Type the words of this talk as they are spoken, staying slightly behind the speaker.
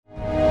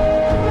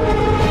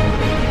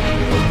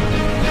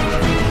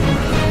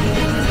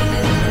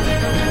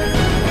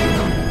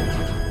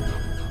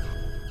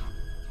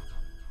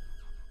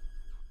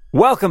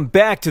Welcome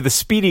back to the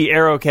Speedy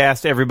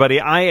Arrowcast, everybody.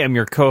 I am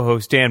your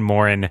co-host, Dan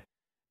Morin,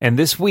 and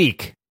this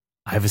week,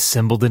 I've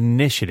assembled an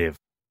initiative,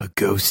 a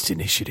ghost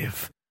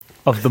initiative,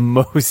 of the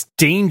most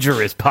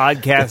dangerous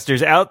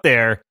podcasters out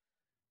there.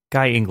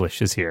 Guy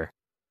English is here.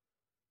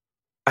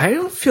 I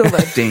don't feel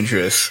that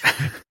dangerous.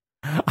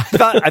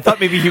 I thought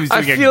maybe he was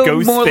doing a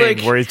ghost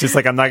thing, where he's just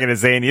like, I'm not going to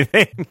say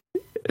anything.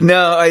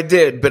 No, I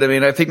did, but I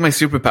mean, I think my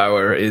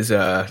superpower is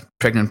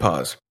pregnant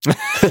pause.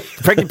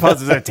 Pregnant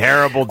pause is a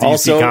terrible DC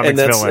also,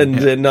 Comics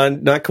villain.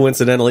 And not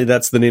coincidentally,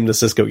 that's the name that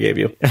Cisco gave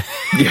you.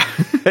 Yeah.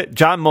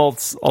 John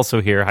Moltz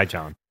also here. Hi,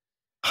 John.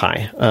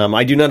 Hi.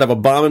 I do not have a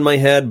bomb in my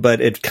head, but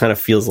it kind of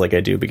feels like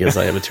I do because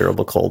I have a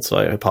terrible cold, so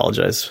I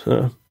apologize.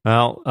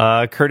 Well,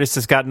 Curtis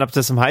has gotten up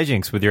to some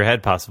hijinks with your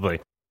head,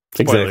 possibly.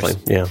 Spoilers.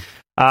 Exactly,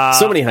 yeah.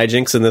 So many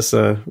hijinks in this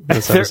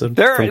episode.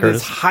 It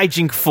is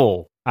hijink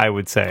full, I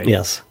would say.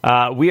 Yes.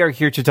 We are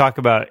here to talk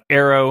about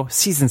Arrow,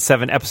 Season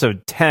 7,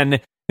 Episode 10,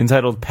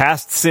 entitled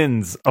Past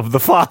Sins of the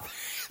Father.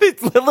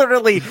 It's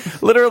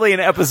literally an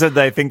episode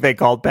that I think they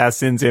called Past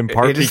Sins in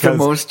part because the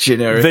most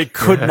generic. They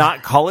could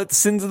not call it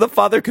Sins of the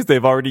Father because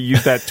they've already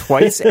used that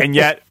twice, and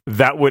yet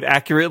that would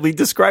accurately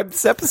describe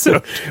this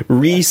episode.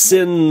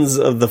 Re-Sins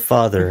of the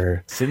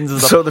Father. Sins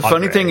of the So the Padre.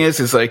 funny thing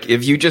is like,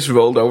 if you just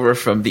rolled over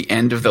from the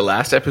end of the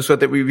last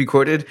episode that we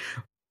recorded,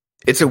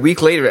 it's a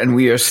week later and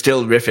we are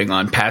still riffing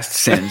on Past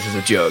Sins as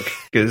a joke.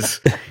 Because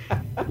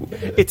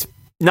it's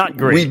not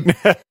great.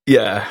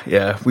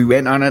 We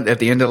went on it at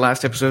the end of the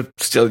last episode,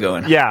 still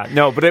going. Yeah,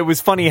 no, but it was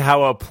funny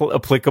how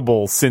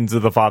applicable Sins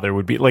of the Father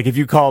would be. Like, if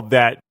you called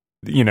that,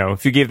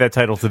 if you gave that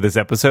title to this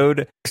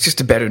episode, it's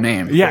just a better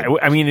name. Yeah,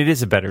 I mean, it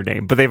is a better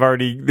name, but they've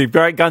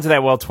gone to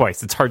that well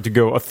twice. It's hard to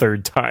go a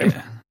third time.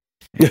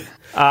 Yeah.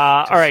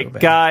 All right,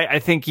 Guy, I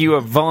think you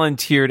have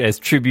volunteered as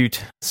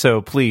tribute,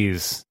 so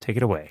please take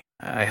it away.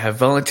 I have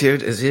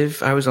volunteered as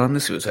if I was on the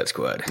Suicide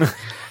Squad.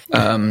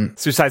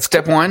 Suicide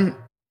Step one.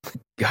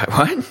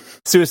 What?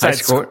 Suicide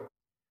Squad.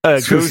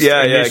 Ghost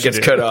It gets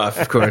cut off,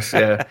 of course.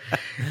 Yeah.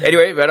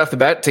 Anyway, right off the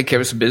bat, take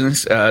care of some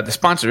business. The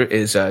sponsor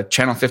is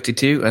Channel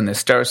 52 and the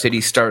Star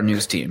City Star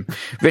News team.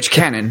 Rich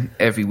Cannon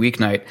every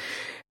weeknight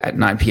at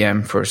 9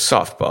 p.m. for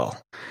softball.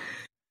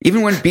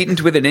 Even when beaten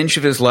to within an inch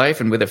of his life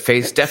and with a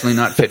face definitely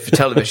not fit for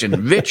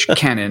television, Rich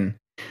Cannon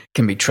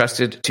can be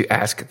trusted to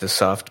ask the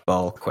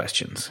softball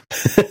questions.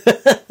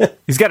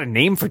 He's got a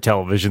name for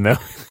television, though.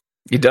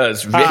 He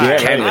does. Rich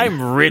Cannon.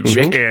 I'm Rich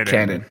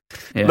Cannon.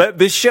 Yeah.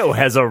 This show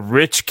has a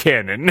Rich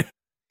Cannon.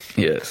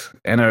 Yes.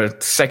 And our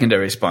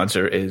secondary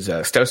sponsor is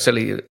Star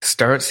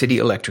City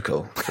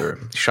Electrical for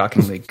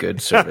shockingly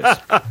good service.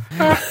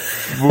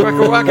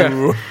 Waka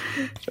waka.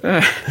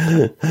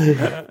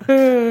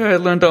 I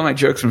learned all my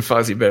jokes from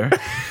Fozzie Bear.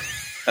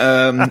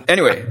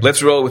 Anyway,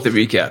 let's roll with the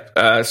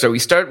recap. So we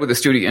start with a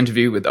studio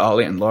interview with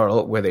Ollie and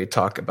Laurel where they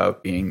talk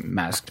about being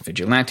masked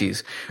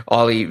vigilantes.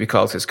 Ollie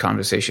recalls his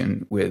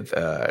conversation with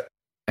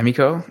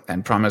Emiko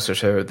and promises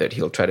her that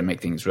he'll try to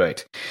make things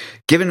right.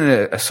 Given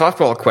a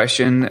softball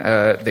question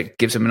that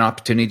gives him an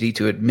opportunity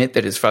to admit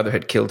that his father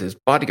had killed his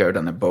bodyguard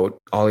on the boat,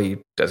 Ollie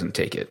doesn't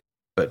take it,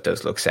 but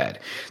does look sad.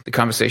 The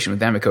conversation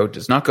with Emiko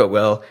does not go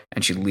well,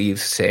 and she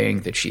leaves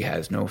saying that she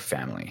has no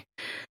family.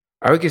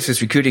 Argus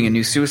is recruiting a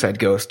new suicide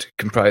ghost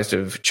comprised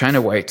of China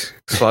White,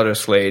 Slaughter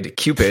Slade,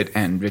 Cupid,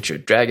 and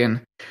Richard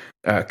Dragon.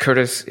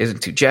 Curtis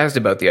isn't too jazzed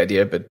about the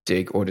idea, but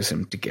Dig orders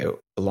him to go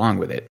along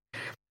with it.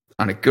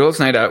 On a girls'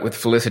 night out with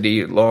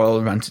Felicity,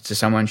 Laurel runs into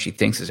someone she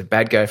thinks is a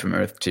bad guy from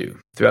Earth 2.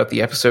 Throughout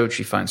the episode,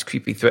 she finds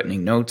creepy,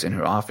 threatening notes in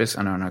her office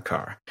and on her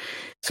car.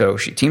 So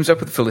she teams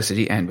up with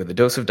Felicity, and with a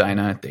dose of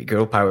Dinah, they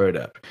girl power it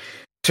up.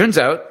 Turns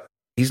out,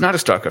 he's not a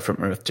stalker from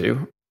Earth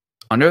 2.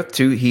 On Earth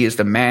 2, he is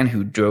the man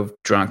who drove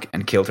drunk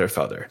and killed her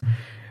father.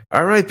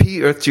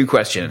 R.I.P. Earth 2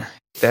 question.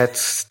 That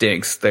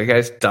stinks. The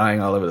guy's dying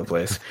all over the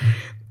place.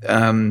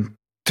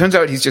 Turns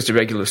out he's just a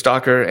regular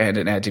stalker and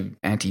an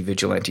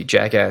anti-vigilante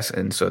jackass,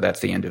 and so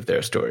that's the end of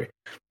their story.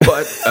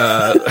 But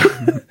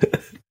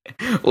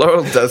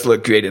Laurel does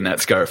look great in that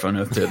scarf on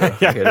Earth 2, though.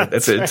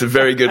 It's a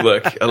very good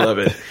look. I love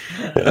it.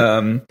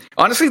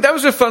 Honestly, that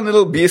was a fun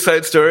little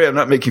B-side story. I'm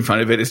not making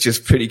fun of it. It's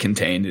just pretty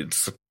contained.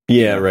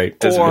 Right.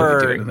 Or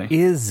really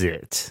is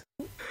it?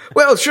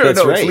 Well, sure.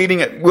 That's right. It's leading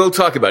it. We'll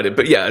talk about it,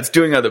 but yeah, it's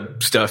doing other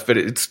stuff, but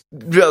it's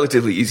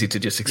relatively easy to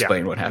just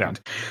explain what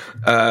happened.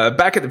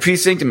 Back at the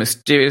precinct, a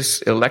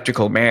mysterious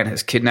electrical man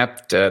has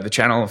kidnapped the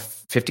Channel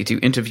 52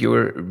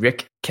 interviewer,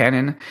 Rick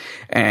Cannon,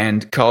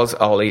 and calls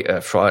Ollie a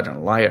fraud and a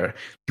liar.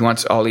 He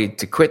wants Ollie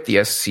to quit the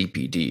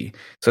SCPD.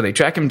 So they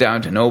track him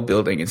down to an old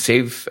building and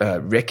save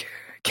Rick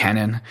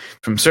Cannon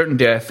from certain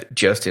death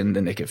just in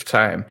the nick of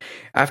time.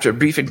 After a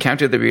brief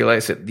encounter, they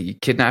realize that the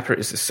kidnapper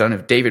is the son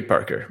of David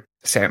Parker,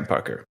 Sam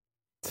Parker.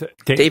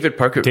 David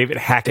Parker. David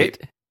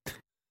Hackett.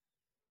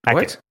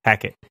 What?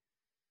 Hackett.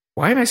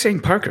 Why am I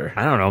saying Parker?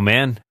 I don't know,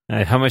 man.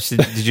 How much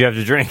did you have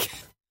to drink?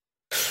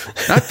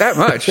 Not that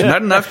much.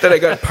 Not enough that I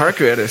got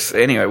Parker at us.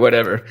 Anyway,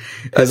 whatever.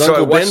 His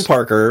uncle Ben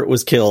Parker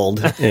was killed,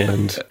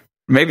 and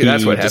maybe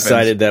that's what happened.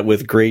 Decided that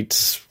with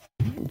great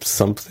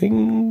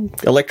something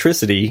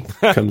electricity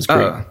comes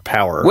great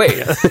power.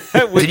 Wait,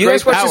 did you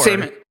guys watch the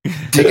same?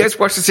 Did you guys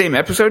watch the same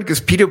episode? Because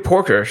Peter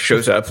Porker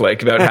shows up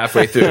like about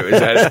halfway through. Is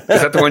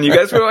that the one you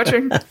guys were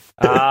watching?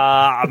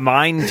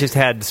 Mine just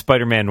had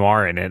Spider-Man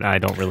Noir in it. I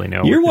don't really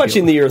know. You're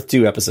watching the Earth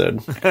 2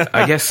 episode.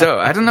 I guess so.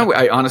 I don't know.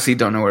 I honestly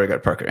don't know where I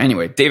got Parker.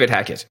 Anyway, David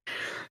Hackett.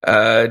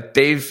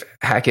 Dave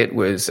Hackett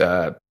was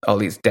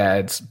Ollie's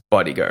dad's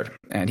bodyguard,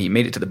 and he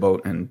made it to the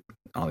boat, and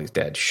Ollie's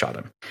dad shot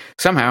him.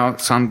 Somehow,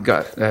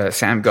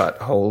 Sam got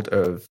hold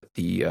of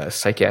the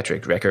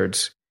psychiatric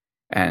records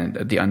and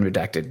the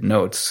unredacted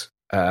notes,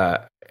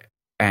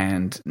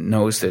 and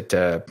knows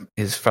that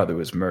his father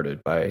was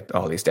murdered by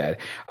Ollie's dad.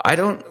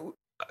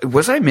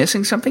 Was I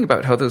missing something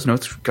about how those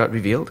notes got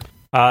revealed?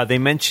 They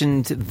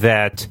mentioned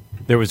that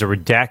there was a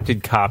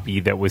redacted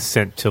copy that was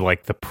sent to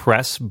like the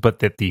press, but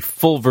that the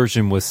full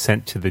version was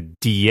sent to the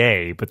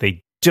DA, but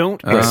they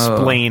don't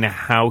explain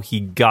how he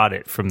got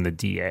it from the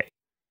DA.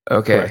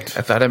 Okay. Correct.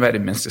 I thought I might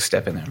have missed a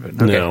step in there, but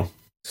okay. No.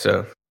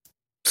 So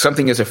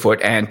something is afoot,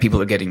 and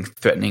people are getting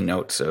threatening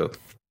notes, so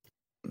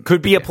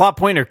Could be a plot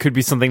point, or could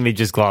be something they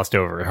just glossed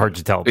over. Hard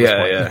to tell at this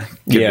point.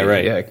 Could be,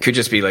 right. Yeah, it could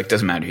just be like,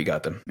 doesn't matter who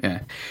got them.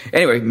 Yeah.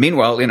 Anyway,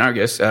 meanwhile, in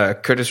Argus,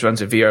 Curtis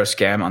runs a VR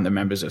scam on the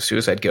members of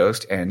Suicide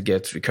Ghost and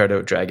gets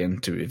Ricardo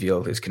Dragon to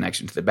reveal his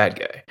connection to the bad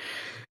guy.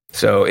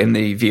 So in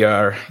the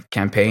VR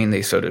campaign,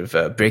 they sort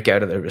of break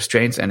out of their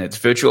restraints, and it's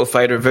virtual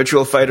fighter,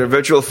 virtual fighter,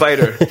 virtual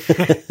fighter,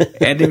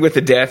 ending with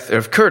the death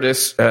of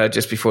Curtis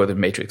just before the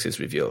Matrix is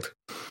revealed.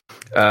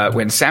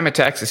 When Sam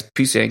attacks his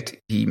precinct,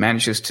 he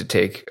manages to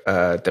take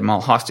them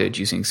all hostage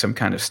using some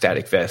kind of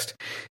static vest.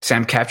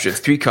 Sam captures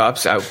 3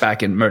 cops out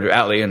back in Murder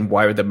Alley and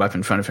wired them up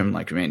in front of him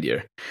like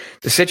reindeer.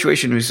 The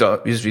situation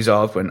is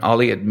resolved when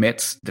Ollie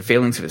admits the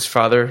failings of his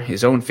father,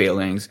 his own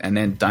failings, and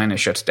then Dinah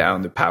shuts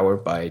down the power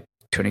by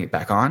turning it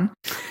back on,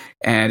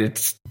 and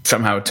it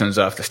somehow turns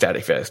off the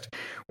static vest.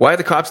 Why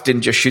the cops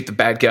didn't just shoot the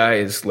bad guy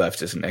is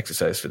left as an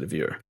exercise for the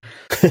viewer.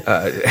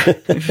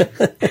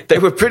 They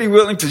were pretty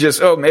willing to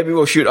just, maybe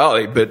we'll shoot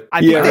Ollie, but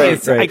I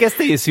guess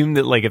they assumed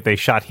that like if they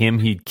shot him,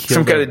 he'd kill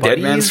some kind of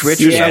dead man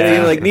switch or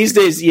something. Like these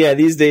days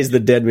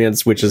the dead man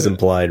switch is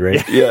implied,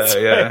 right?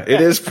 Yeah. It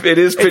is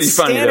pretty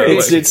funny though.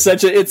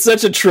 It's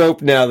such a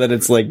trope now that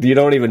it's like you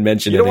don't even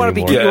mention it anymore.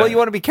 You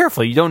want to be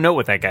careful. You don't know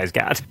what that guy's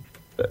got.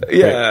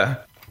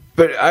 Yeah.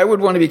 But I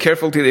would want to be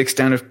careful to the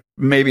extent of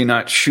maybe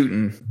not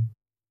shooting.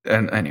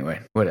 And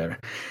anyway, whatever.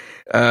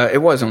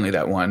 It was only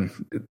that one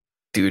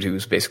dude who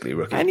was basically a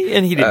rookie. And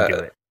he didn't do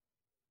it.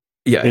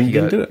 Yeah, he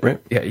didn't do it, right?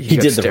 Yeah, he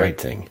did the right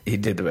thing. He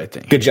did the right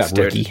thing. Good job,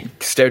 rookie.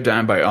 Stared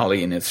down by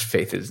Ollie in his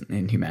faith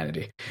in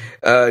humanity.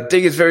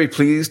 Dig is very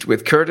pleased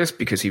with Curtis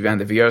because he ran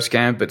the VR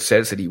scam, but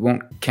says that he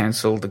won't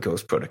cancel the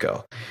Ghost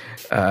Protocol.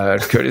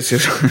 Curtis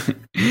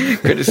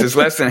is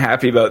less than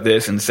happy about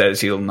this and says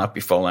he'll not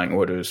be following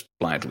orders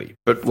blindly,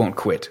 but won't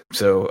quit.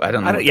 So I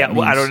don't know.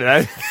 I don't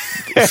know.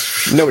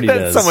 Nobody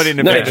does. Somewhat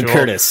individual. Not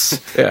Curtis.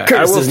 Yeah,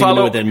 Curtis doesn't even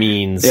know what that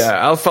means.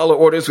 Yeah, I'll follow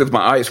orders with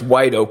my eyes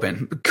wide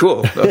open.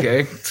 Cool.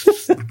 Okay.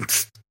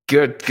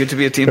 Good to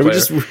be a team player.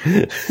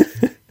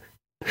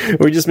 Are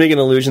we just making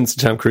allusions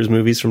to Tom Cruise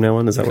movies from now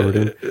on? Is that what we're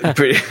doing?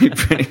 Pretty.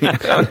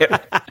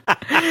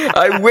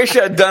 I wish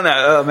I'd done that.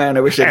 Oh man,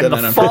 I wish I'd done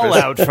that on purpose.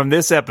 Fallout from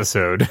this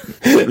episode.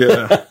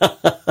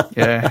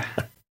 Yeah.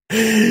 I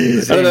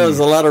don't know. There's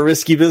a lot of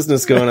risky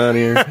business going on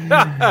here.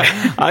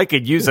 I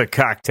could use a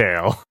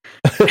cocktail.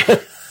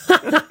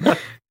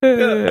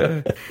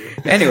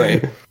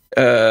 Anyway,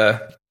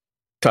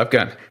 Top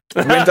Gun.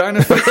 When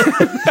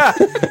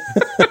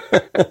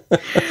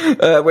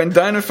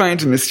Dinah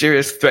finds a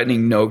mysterious,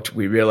 threatening note,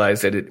 we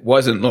realize that it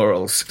wasn't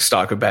Laurel's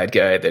stalker bad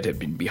guy that had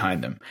been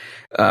behind them.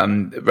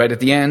 Right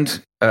at the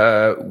end,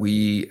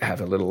 we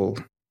have a little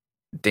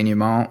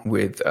denouement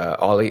with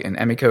Ollie and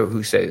Emiko,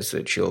 who says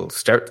that she'll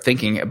start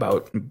thinking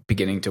about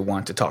beginning to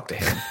want to talk to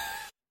him.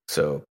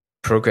 So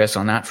progress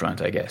on that front,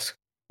 I guess.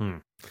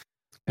 And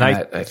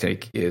that, I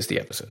think, is the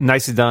episode.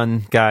 Nicely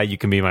done, guy. You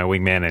can be my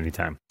wingman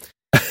anytime.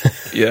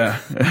 Yeah.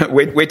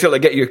 Wait till I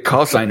get your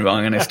call sign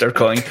wrong and I start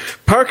calling.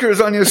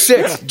 Parker's on your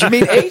 6. Do you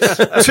mean 8?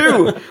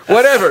 2?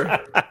 Whatever.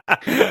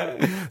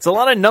 It's a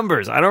lot of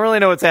numbers. I don't really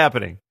know what's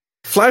happening.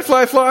 Fly.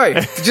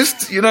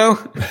 Just,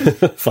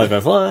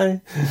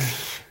 Fly.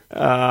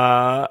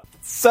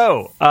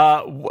 So,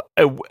 a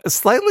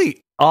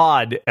slightly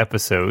odd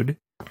episode.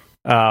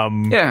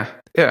 Yeah.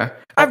 I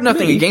have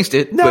nothing against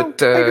it. No,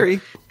 but, I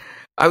agree.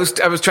 I was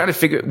trying to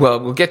figure.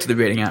 Well, we'll get to the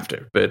rating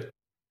after, but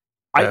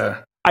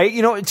I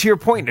to your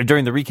point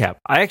during the recap,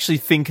 I actually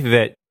think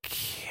that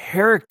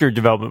character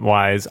development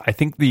wise, I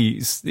think the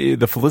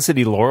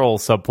Felicity Laurel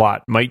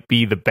subplot might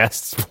be the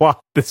best plot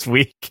this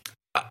week.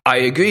 I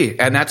agree,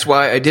 and that's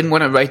why I didn't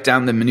want to write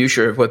down the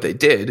minutiae of what they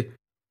did.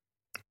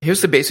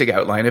 Here's the basic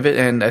outline of it,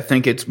 and I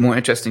think it's more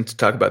interesting to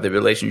talk about the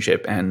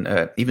relationship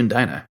and even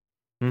Dinah.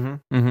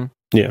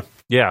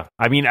 Yeah.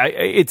 I mean,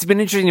 it's been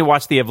interesting to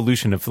watch the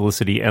evolution of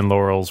Felicity and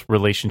Laurel's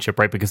relationship,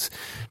 right? Because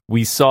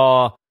we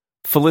saw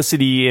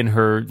Felicity in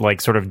her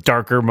like sort of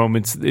darker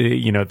moments, at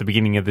the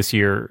beginning of this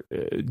year,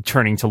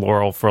 turning to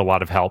Laurel for a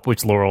lot of help,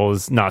 which Laurel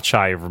is not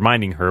shy of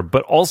reminding her,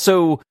 but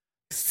also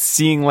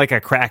seeing like a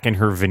crack in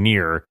her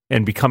veneer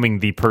and becoming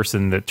the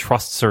person that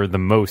trusts her the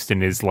most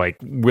and is like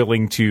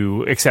willing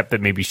to accept that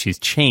maybe she's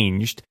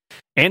changed,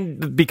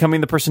 and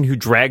becoming the person who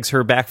drags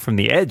her back from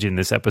the edge in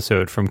this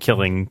episode from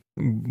killing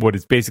what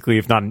is basically,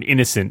 if not an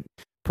innocent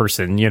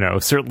person,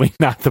 certainly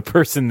not the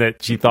person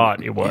that she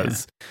thought it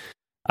was.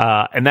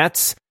 And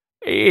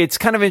it's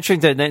kind of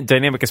interesting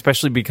dynamic,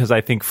 especially because I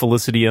think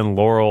Felicity and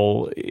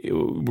Laurel,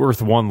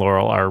 Earth 1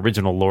 Laurel, our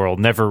original Laurel,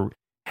 never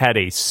had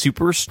a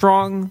super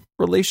strong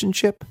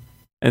relationship.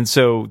 And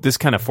so this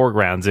kind of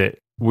foregrounds it,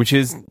 which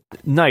is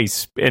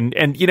nice. And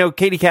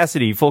Katie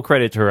Cassidy, full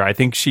credit to her. I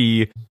think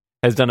she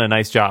has done a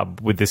nice job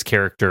with this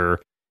character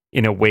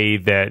in a way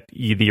that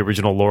the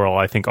original Laurel,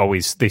 I think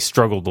they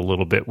struggled a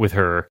little bit with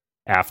her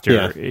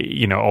after,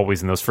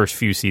 always in those first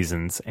few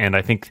seasons. And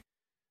I think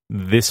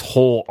this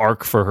whole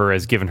arc for her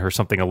has given her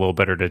something a little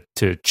better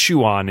to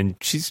chew on, and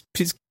she's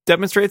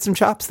demonstrated some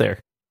chops there.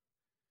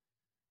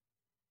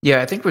 Yeah,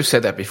 I think we've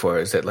said that before,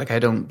 is that like I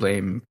don't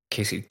blame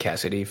Casey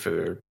Cassidy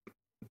for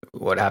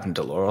what happened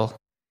to Laurel.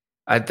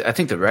 I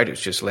think the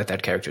writers just let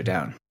that character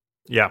down.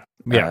 Yeah.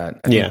 I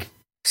think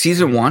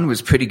season 1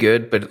 was pretty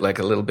good, but like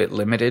a little bit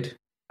limited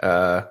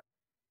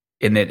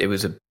in that it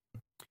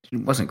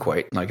wasn't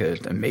quite like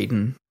a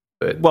maiden.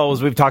 But well,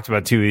 as we've talked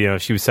about too,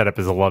 she was set up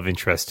as a love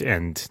interest,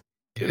 and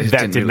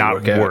that did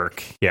not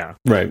work. Yeah.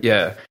 Right.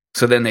 Yeah.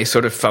 So then they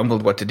sort of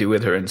fumbled what to do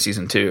with her in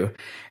season 2.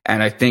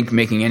 And I think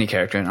making any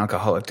character an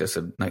alcoholic does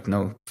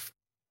no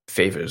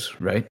favors,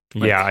 right?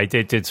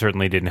 It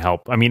certainly didn't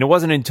help. I mean, it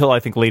wasn't until I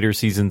think later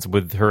seasons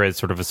with her as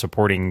sort of a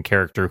supporting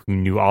character who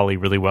knew Ollie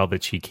really well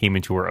that she came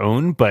into her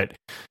own. But,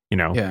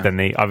 then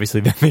they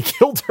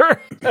killed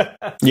her.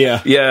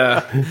 Yeah.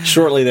 Yeah.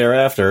 Shortly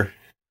thereafter.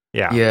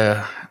 Yeah.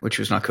 Yeah. Which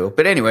was not cool.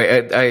 But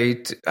anyway,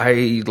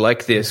 I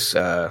like this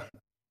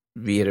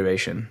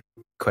reiteration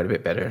quite a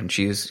bit better, and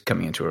she's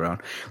coming into her own.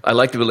 I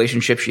like the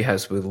relationship she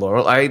has with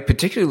Laurel. I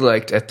particularly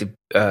liked at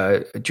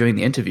the during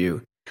the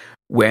interview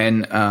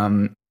when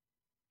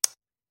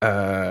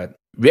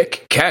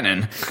Rick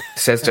Cannon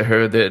says to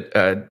her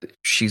that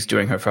she's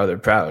doing her father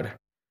proud,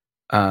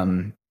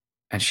 and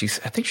I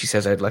think she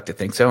says, "I'd like to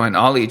think so." And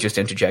Ollie just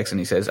interjects and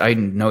he says, "I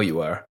know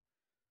you are,"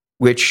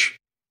 which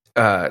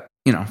for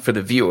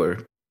the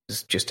viewer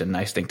is just a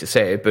nice thing to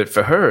say, but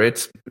for her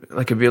it's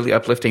like a really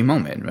uplifting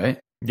moment, right?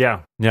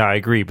 Yeah, I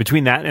agree.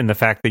 Between that and the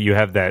fact that you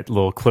have that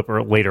little clip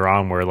later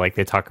on where like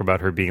they talk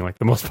about her being like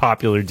the most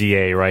popular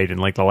DA, right, in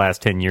like the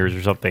last 10 years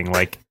or something,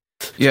 like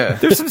yeah,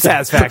 there's some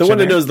satisfaction. The one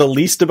that knows the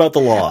least about the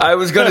law. I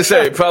was going to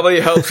say it probably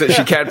helps that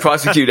she can't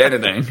prosecute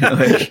anything.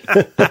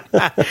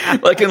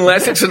 Like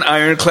unless it's an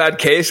ironclad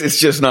case, it's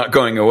just not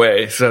going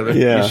away. So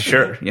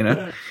sure,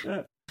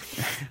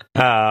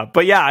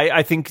 But yeah,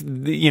 I think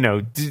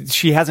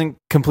she hasn't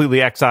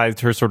completely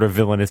excised her sort of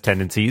villainous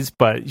tendencies,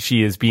 but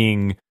she is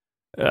being.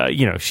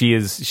 She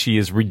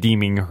is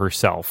redeeming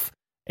herself,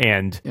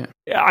 and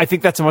I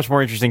think that's a much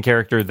more interesting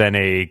character than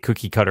a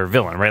cookie cutter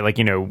villain, right? Like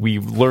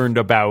we've learned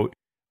about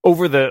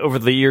over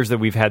the years that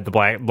we've had the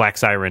Black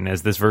Siren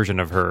as this version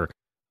of her.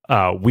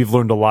 We've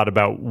learned a lot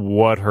about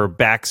what her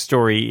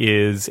backstory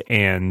is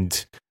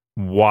and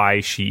why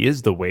she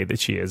is the way that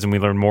she is, and we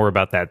learn more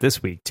about that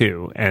this week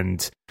too.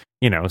 And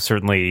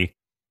certainly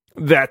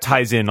that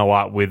ties in a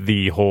lot with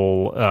the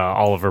whole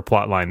Oliver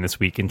plotline this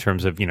week in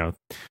terms of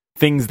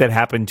things that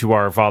happened to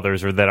our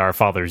fathers or that our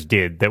fathers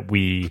did that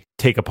we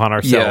take upon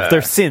ourselves. Yeah.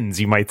 They're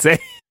sins, you might say.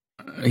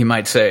 You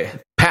might say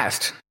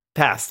past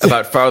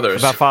about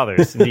fathers,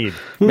 indeed.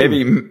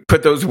 Maybe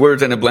put those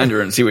words in a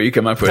blender and see what you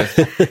come up with.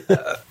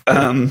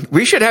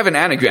 We should have an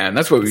anagram.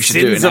 That's what we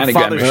should Sins do. An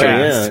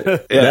anagram.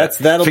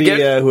 That'll be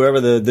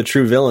whoever the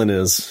true villain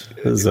is.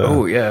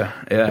 Yeah.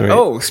 Right.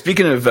 Oh,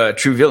 speaking of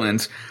true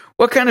villains,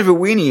 what kind of a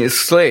weenie is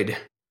Slade?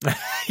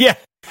 Yeah.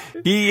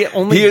 He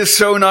is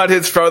so not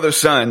his father's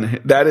son.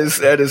 That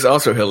is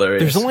also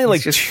hilarious. There's only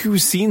like 2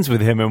 scenes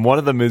with him, and one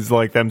of them is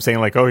like them saying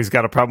like, "Oh, he's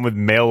got a problem with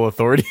male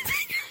authority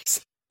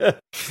figures,"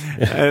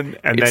 and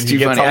then he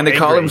gets all and they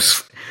call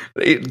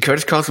angry.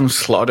 Curtis calls him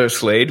Slaughter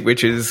Slade,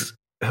 which is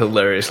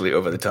hilariously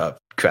over the top,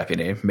 crappy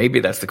name. Maybe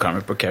that's the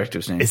comic book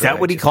character's name. Is that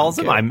what he calls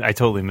him? I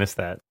totally missed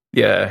that.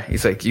 Yeah,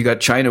 he's like, you got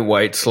China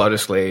White, Slaughter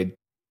Slade.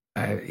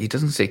 He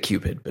doesn't say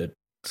Cupid, but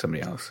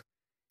somebody else,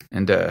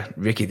 and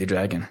Ricky the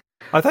Dragon.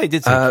 I thought he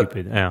did say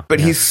Cupid. Yeah,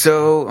 but he's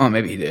so... Oh,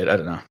 maybe he did. I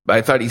don't know. But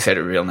I thought he said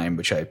a real name,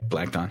 which I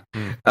blanked on.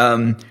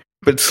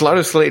 But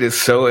Slaughter Slade is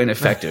so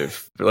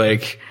ineffective.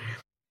 Like,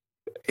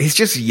 he's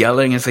just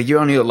yelling. It's like,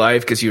 you're only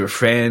alive because you were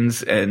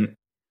friends. And,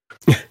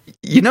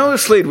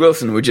 Slade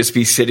Wilson would just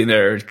be sitting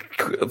there.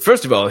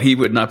 First of all, he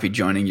would not be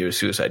joining your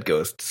Suicide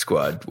Ghost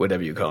squad,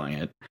 whatever you're calling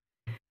it.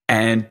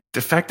 And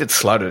the fact that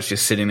Slaughter's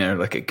just sitting there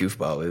like a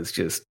goofball is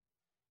just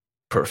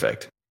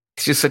perfect.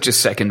 It's just such a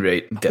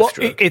second-rate Deathstroke.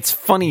 Well, it's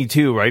funny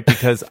too, right?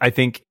 Because I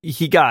think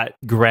he got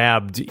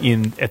grabbed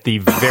at the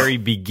very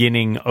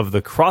beginning of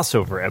the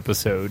crossover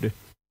episode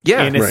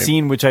Yeah, in a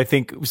scene which I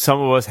think some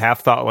of us have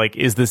thought, like,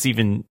 is this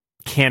even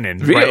canon?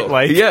 real. Right?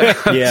 Like, Yeah,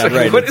 Yeah, Like,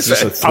 right. What It's is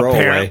just that? a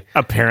throwaway.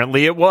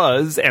 Apparently it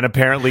was, and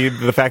apparently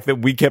the fact that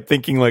we kept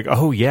thinking, like,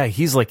 oh yeah,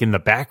 he's like in the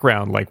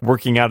background, like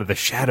working out of the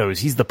shadows.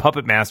 He's the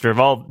puppet master of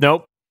all.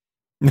 Nope.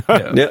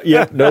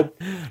 Yeah, nope.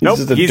 Nope.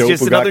 just a He's dope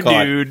just who got another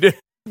caught. dude.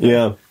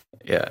 Yeah.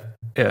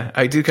 Yeah.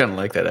 I do kind of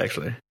like that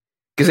actually,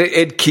 because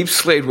it keeps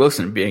Slade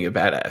Wilson being a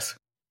badass.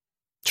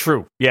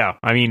 True. Yeah.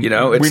 I mean, You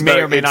know, we it's may not-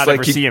 or may it's not like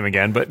ever he- see him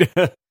again, but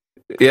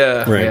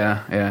Yeah, Right.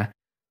 yeah.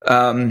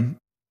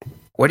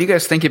 What do you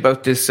guys think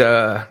about this?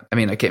 I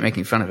mean, I keep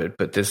making fun of it,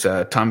 but this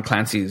Tom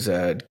Clancy's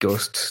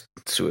ghost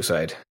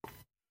suicide.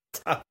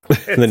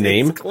 The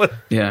name?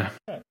 Yeah,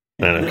 I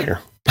don't care.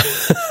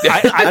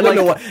 I I don't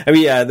know like- what. I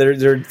mean, yeah,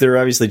 they're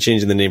obviously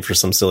changing the name for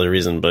some silly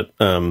reason, but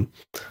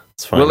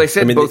it's fine. well, they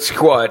said I mean, both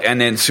squad and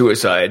then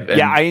suicide. And,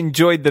 yeah, I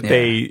enjoyed that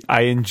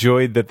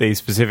Yeah. they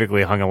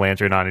specifically hung a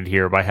lantern on it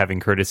here by having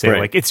Curtis say, Right.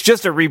 like, it's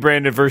just a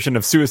rebranded version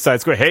of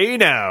Suicide Squad. Hey,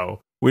 now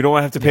we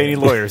don't have to pay any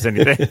lawyers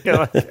anything. You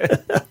know?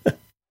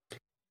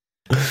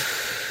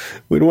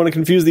 we don't want to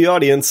confuse the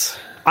audience.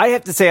 I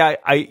have to say,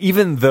 I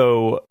even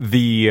though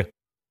the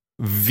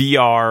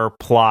VR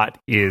plot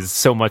is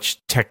so much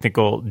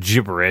technical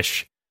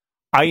gibberish,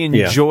 I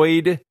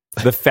enjoyed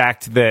the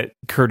fact that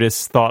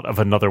Curtis thought of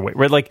another way.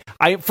 Right? Like,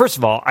 first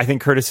of all, I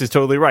think Curtis is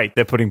totally right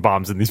that putting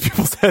bombs in these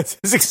people's heads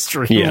is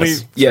extremely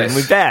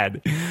Yes.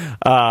 bad.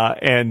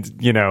 And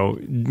you know,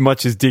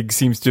 much as Dig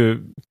seems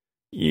to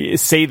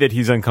say that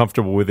he's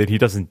uncomfortable with it, he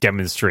doesn't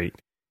demonstrate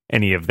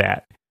any of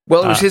that.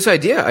 well, it was his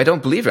idea. I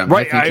don't believe him.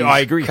 Right, think he's I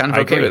agree. Kind of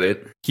I okay agree. with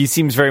it. He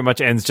seems very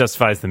much ends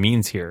justifies the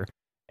means here.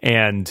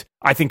 And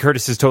I think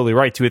Curtis is totally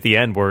right too at the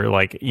end where,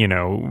 like, you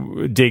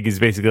know, Dig is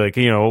basically like,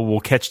 you know, we'll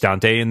catch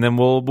Dante and then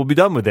we'll be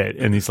done with it.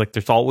 And he's like,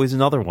 there's always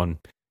another one.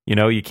 You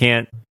know, you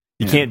can't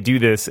do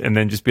this and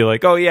then just be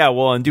like, oh yeah,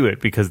 we'll undo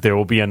it because there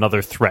will be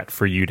another threat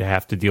for you to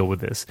have to deal with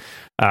this.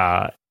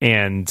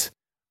 And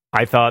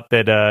I thought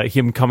that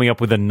him coming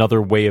up with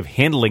another way of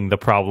handling the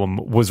problem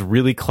was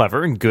really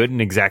clever and good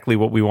and exactly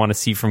what we want to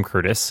see from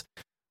Curtis.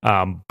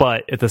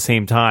 But at the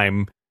same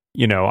time,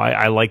 you know,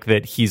 I like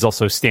that he's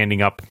also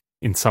standing up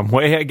in some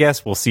way, I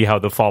guess. We'll see how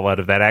the fallout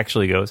of that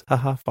actually goes.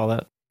 Haha,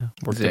 fallout.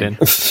 Worked it in.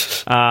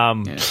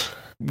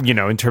 You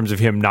know, in terms of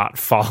him not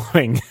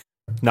following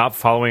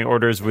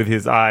orders with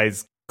his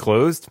eyes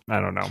closed.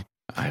 I don't know.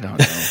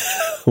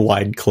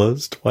 Wide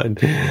closed.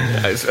 Wide.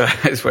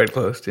 Eyes wide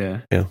closed.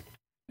 Yeah.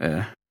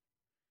 Yeah.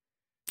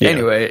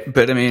 Anyway,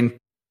 but I mean,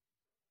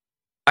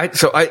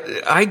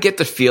 I get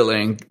the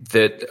feeling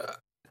that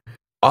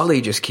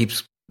Ollie just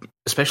keeps,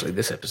 especially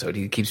this episode,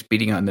 he keeps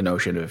beating on the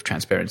notion of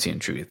transparency and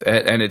truth.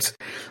 And it's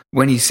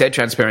when he said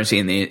transparency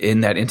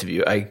in that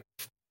interview, I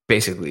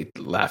basically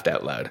laughed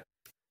out loud.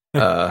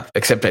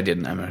 Except I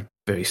didn't. I'm a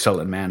very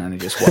sullen man, and I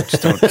just watched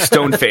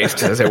stone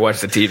faced as I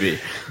watched the TV.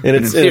 And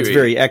it's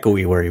very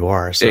echoey where you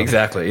are. So.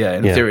 Exactly. Yeah.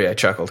 In theory, I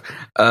chuckled.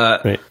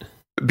 Right.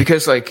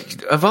 Because,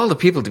 like, of all the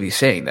people to be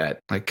saying that,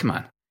 like, come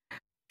on.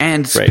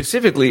 And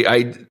specifically,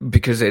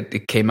 because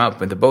it came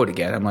up in the boat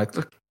again, I'm like,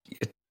 look,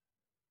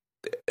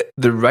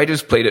 the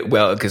writers played it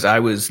well, because I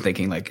was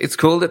thinking, like, it's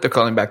cool that they're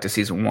calling back to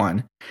season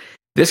 1.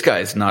 This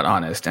guy's not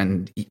honest,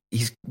 and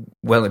he's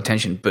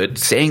well-intentioned, but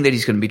saying that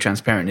he's going to be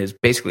transparent is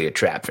basically a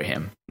trap for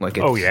him. Like,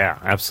 Oh, yeah,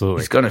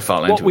 absolutely. He's going to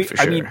fall into it for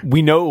sure. I mean,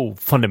 we know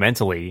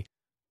fundamentally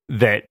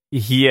that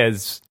he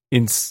has,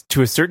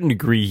 to a certain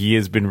degree, he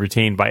has been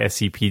retained by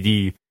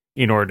SCPD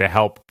in order to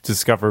help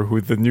discover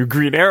who the new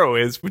Green Arrow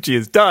is, which he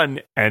has done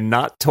and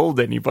not told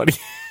anybody.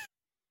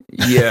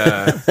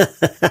 Yeah.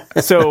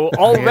 So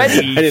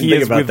already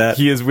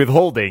he is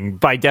withholding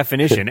by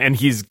definition, and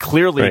he's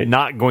clearly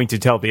not going to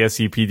tell the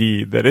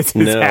SCPD that it's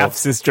his half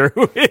sister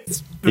who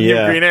is the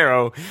new Green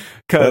Arrow.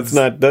 That's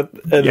not that.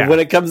 And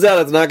when it comes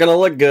out, it's not going to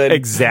look good.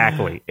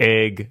 Exactly.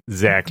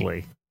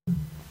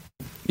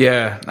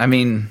 Yeah. I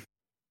mean,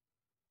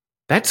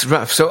 that's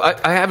rough. So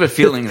I have a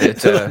feeling that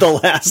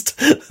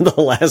the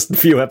last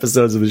few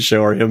episodes of the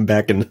show are him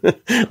back in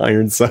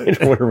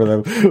Ironside, or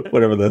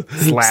whatever the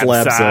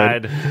slab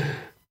side.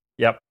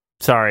 Yep.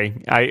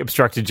 Sorry, I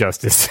obstructed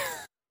justice.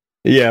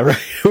 Yeah, right.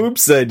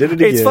 Oops, I did it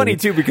again. It's funny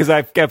too because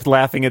I kept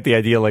laughing at the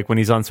idea, like when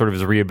he's on sort of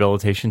his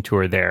rehabilitation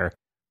tour there.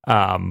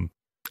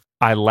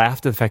 I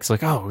laughed at the fact,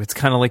 like, oh, it's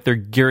kind of like they're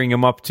gearing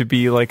him up to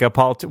be like a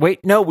politician.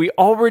 Wait, no, we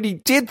already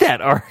did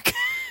that arc.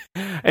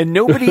 And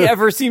nobody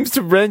ever seems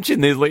to mention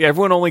this. Like,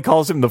 everyone only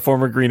calls him the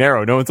former Green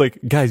Arrow. No one's like,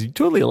 guys, you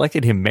totally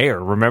elected him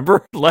mayor,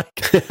 remember?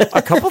 Like,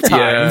 a couple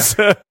times.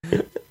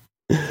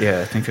 Yeah,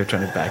 I think they're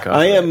trying to back off.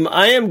 I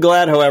am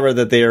glad, however,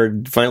 that they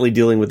are finally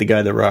dealing with the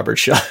guy that Robert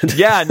shot.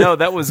 Yeah, no,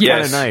 that was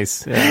kind of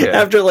nice. Yeah.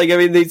 After, like, I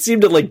mean, they seem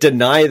to, like,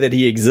 deny that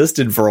he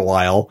existed for a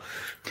while.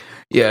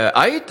 Yeah,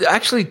 I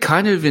actually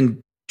kind of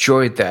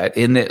enjoyed that,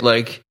 in that,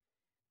 like,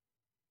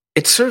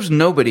 it serves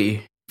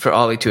nobody for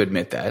Ollie to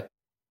admit that.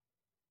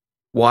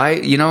 Why?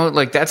 You know,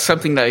 like, that's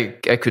something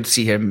that I could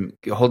see him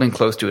holding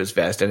close to his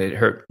vest, and it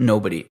hurt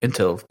nobody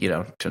until, you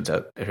know, turns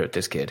out it hurt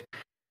this kid.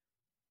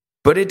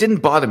 But it didn't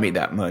bother me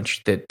that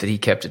much that he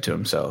kept it to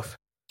himself.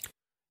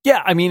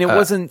 Yeah, I mean, it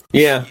wasn't...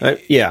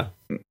 Yeah.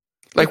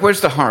 Like,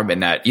 where's the harm in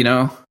that, you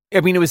know?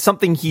 I mean, it was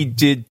something he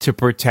did to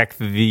protect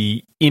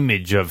the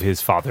image of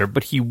his father,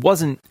 but he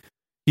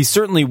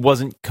certainly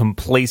wasn't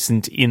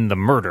complacent in the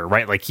murder,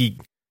 right? Like, he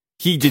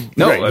did...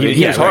 No, right, I mean,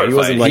 he was horrified. He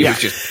wasn't, like,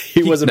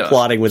 he wasn't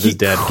plotting with his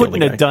dad. He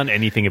couldn't have done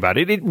anything about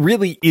it. It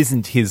really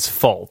isn't his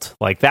fault.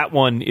 Like, that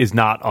one is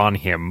not on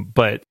him,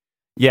 but...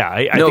 Yeah,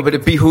 I think, but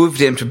it behooved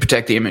him to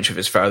protect the image of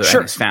his father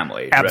and his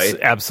family, right?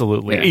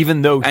 Absolutely. Yeah.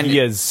 Even though he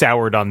has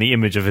soured on the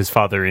image of his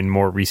father in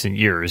more recent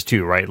years,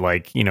 too, right?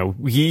 Like, you know,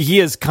 he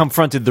has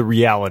confronted the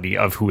reality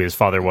of who his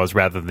father was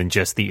rather than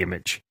just the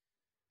image.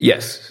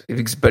 Yes,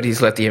 but he's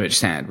let the image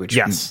stand, which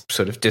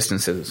sort of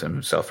distances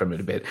himself from it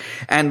a bit.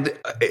 And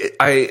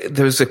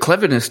there's a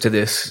cleverness to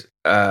this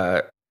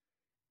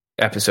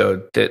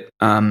episode that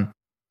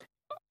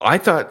I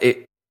thought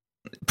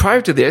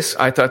prior to this,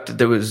 I thought that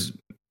there was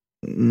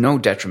no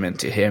detriment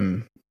to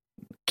him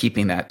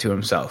keeping that to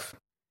himself.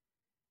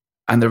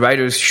 And the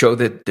writers show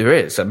that there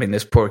is. I mean,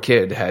 this poor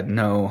kid had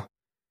no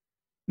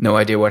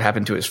idea what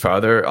happened to his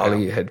father.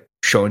 Ollie had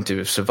shown to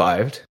have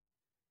survived.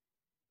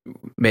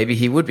 Maybe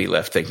he would be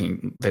left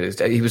thinking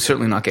that he would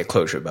certainly not get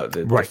closure about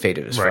the fate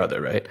of his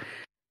father, right?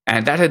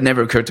 And that had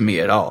never occurred to me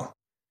at all.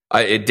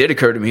 It did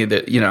occur to me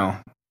that, you know,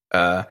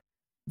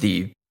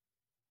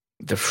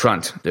 the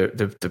front,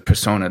 the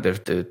persona,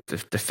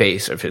 the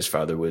face of his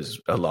father was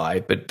a lie,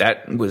 but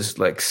that was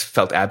like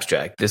felt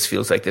abstract. This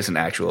feels like there's an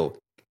actual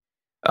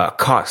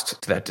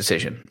cost to that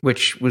decision,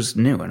 which was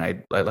new, and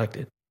I liked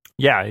it.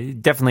 Yeah,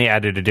 it definitely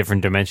added a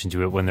different dimension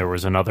to it when there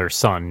was another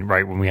son,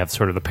 right? When we have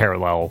sort of the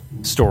parallel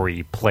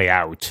story play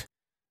out.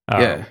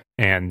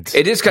 And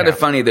it is kind of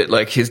funny that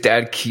like his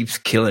dad keeps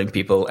killing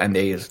people, and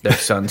their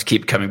sons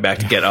keep coming back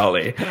to get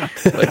Ollie.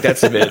 Like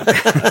that's a bit.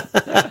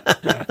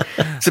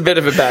 It's a bit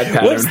of a bad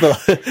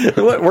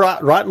pattern.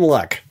 Rotten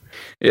luck.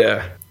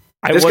 Yeah.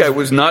 This guy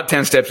was not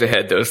 10 steps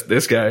ahead.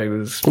 This guy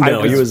was...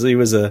 No, he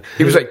was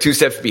like 2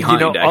 steps behind,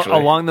 you know, actually.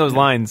 Along those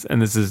lines,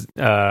 and this is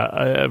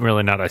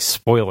really not a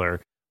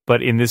spoiler,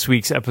 but in this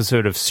week's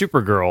episode of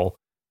Supergirl,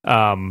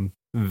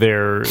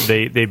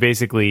 they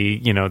basically,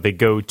 you know, they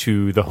go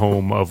to the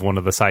home of one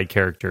of the side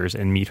characters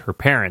and meet her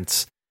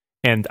parents.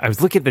 And I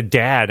was looking at the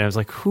dad, and I was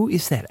like, who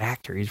is that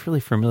actor? He's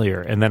really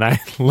familiar. And then I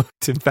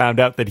looked and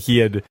found out that he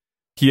had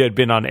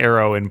been on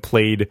Arrow and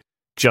played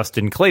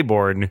Justin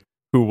Claiborne,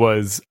 who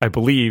was, I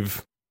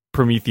believe,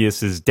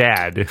 Prometheus's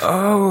dad.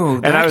 Oh,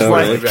 and I was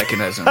like,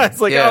 recognize him. I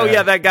was like, oh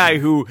yeah, that guy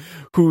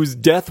whose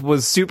death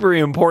was super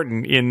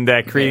important in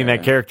that creating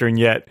that character, and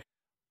yet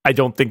I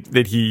don't think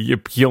that he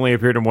only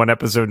appeared in one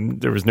episode.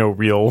 And there was no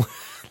real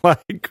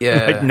like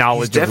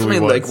knowledge. He's definitely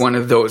of who he was. Like one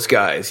of those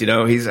guys. You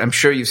know, I'm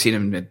sure you've seen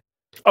him.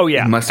 Oh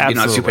yeah, he must have been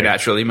on absolutely.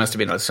 Supernatural. He must have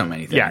been on so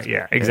many things.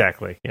 Yeah,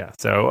 exactly. Yeah.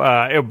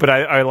 So, but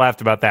I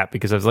laughed about that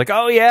because I was like,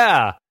 oh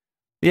yeah,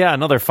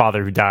 another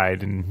father who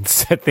died and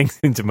set things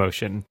into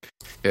motion.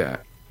 Yeah.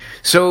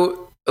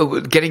 So,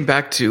 getting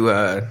back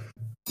to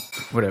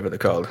whatever they're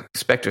called,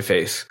 Spectre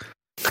Face.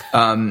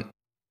 I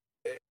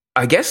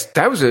guess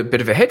that was a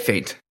bit of a head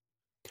feint.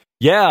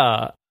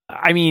 Yeah.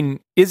 I mean,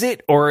 is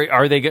it, or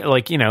are they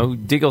like, you know,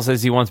 Diggle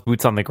says he wants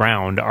boots on the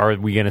ground. Are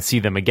we going to see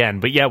them again?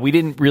 But yeah, we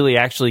didn't really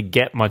actually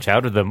get much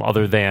out of them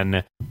other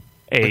than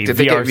a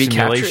VR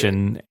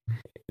simulation.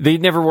 They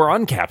never were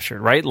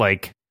uncaptured, right?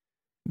 Like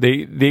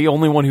the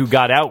only one who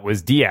got out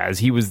was Diaz.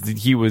 He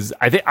was.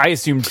 I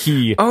assumed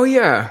he. Oh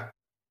yeah,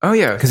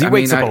 because he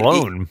wakes up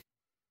alone.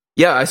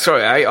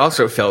 I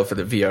also fell for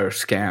the VR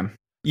scam.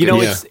 You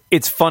know,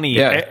 it's funny.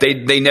 Yeah,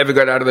 they never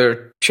got out of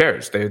their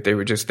chairs. They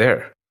were just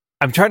there.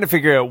 I'm trying to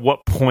figure out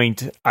what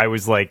point I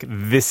was like,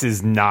 this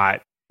is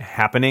not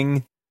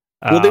happening.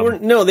 Well,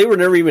 they were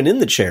never even in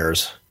the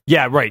chairs.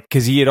 Yeah, right,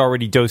 because he had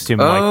already dosed him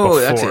like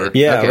before. That's it.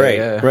 Yeah,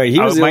 okay, right. He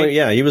was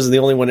he was the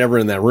only one ever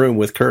in that room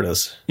with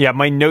Curtis. Yeah,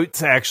 my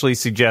notes actually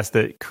suggest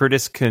that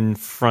Curtis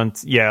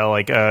confronts.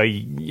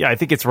 I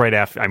think it's right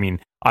after. I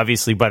mean,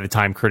 obviously, by the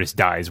time Curtis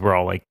dies, we're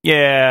all like,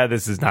 yeah,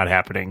 this is not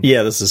happening.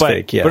 Yeah, this is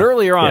fake. Yeah, but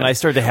earlier on, I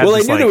started to have. Well, I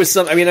knew there was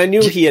some. I mean, I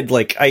knew he had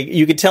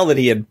you could tell that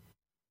he had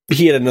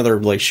another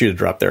like shoe to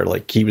drop there.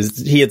 Like he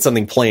had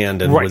something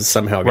planned and was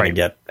somehow going to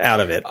get out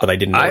of it, but I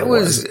didn't know. I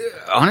was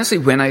honestly,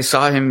 when I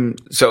saw him,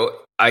 so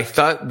I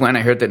thought when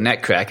I heard the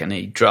neck crack and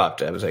he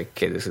dropped, I was like,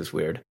 okay, this is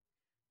weird.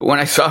 But when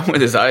I saw him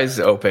with his eyes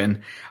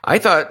open, I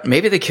thought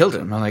maybe they killed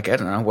him. I'm like, I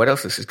don't know, what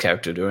else is his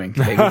character doing?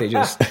 Maybe they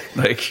just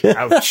like,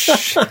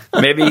 ouch.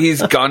 Maybe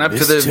he's gone up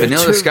to the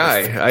vanilla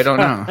sky. I don't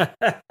know.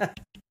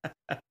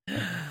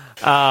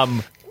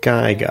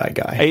 Guy.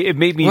 It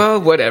made me... Well,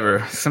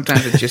 whatever.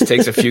 Sometimes it just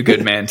takes a few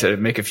good men to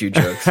make a few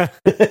jokes.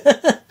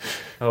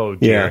 Oh,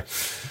 dear.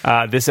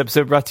 Yeah. This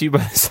episode brought to you by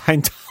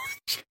Scientology.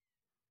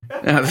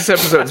 This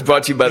episode is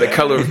brought to you by The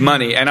Color of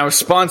Money and our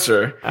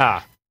sponsor,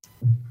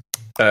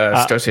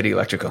 Star City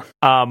Electrical.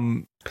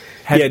 Do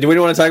we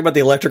want to talk about the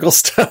electrical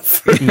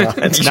stuff?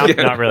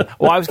 Not really.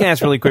 Well, I was going to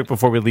ask really quick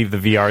before we leave the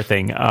VR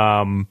thing.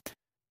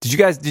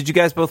 Did you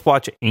guys both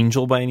watch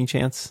Angel by any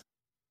chance?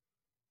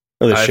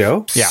 Oh, the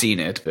show? I've seen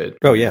it, but...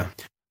 Oh, yeah.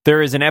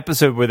 There is an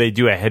episode where they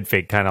do a head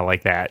fake kind of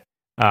like that.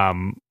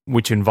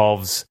 which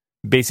involves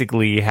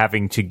basically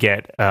having to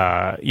get,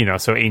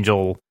 so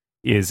Angel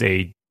is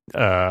a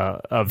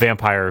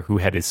vampire who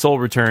had his soul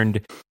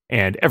returned,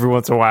 and every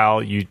once in a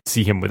while you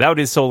see him without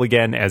his soul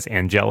again as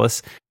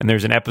Angelus, and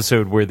there's an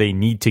episode where they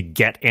need to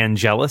get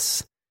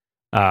Angelus.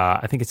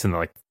 I think it's in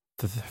the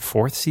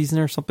 4th season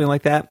or something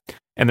like that,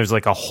 and there's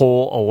like a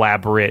whole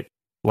elaborate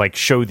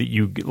show that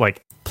you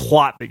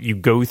plot that you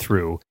go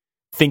through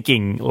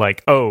thinking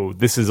oh,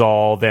 this is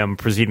all them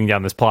proceeding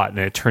down this plot, and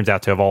it turns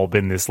out to have all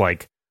been this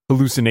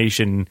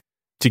hallucination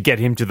to get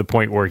him to the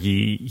point where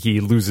he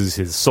loses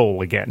his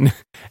soul again.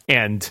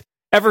 And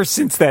ever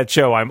since that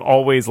show, I'm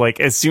always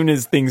as soon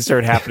as things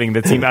start happening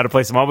that seem out of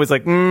place, I'm always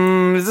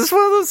is this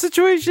one of those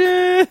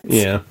situations?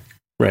 Yeah.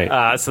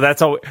 Right. So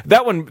that's all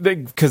that one,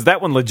 because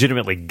that one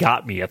legitimately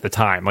got me at the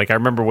time. I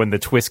remember when the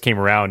twist came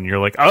around and you're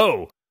like,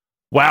 oh,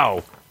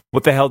 wow,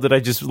 what the hell did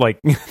I just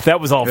that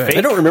was all fake.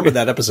 I don't remember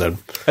that episode.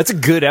 That's a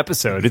good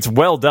episode. It's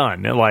well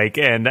done. But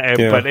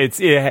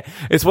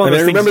it's one of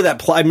those I remember things. that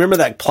plot. I remember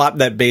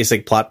that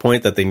basic plot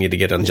point that they need to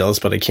get Angelus,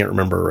 but I can't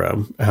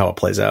remember how it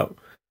plays out.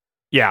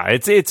 Yeah,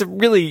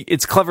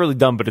 it's cleverly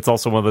done, but it's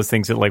also one of those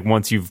things that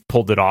once you've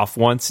pulled it off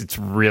once, it's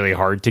really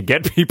hard to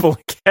get people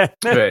again.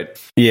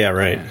 Right. Yeah,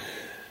 right.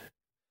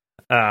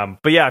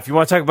 But yeah, if you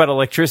want to talk about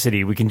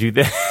electricity, we can do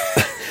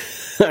that.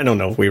 I don't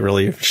know if we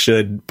really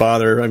should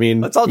bother. I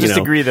mean, let's all just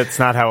agree that's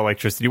not how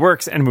electricity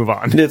works and move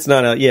on. It's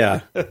not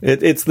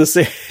it's the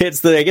same.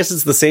 I guess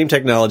it's the same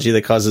technology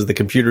that causes the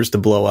computers to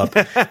blow up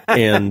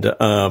and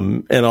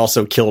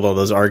also killed all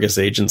those Argus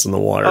agents in the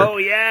water. Oh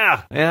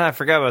yeah, I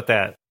forgot about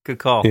that. Good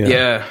call.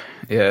 Yeah.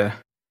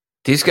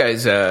 These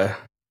guys.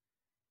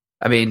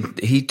 I mean,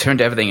 he turned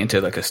everything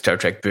into a Star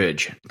Trek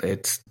bridge.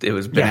 It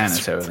was bananas.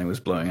 Yes. Everything was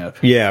blowing up.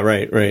 Yeah,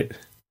 right.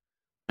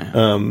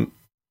 Yeah.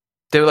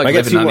 They were I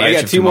got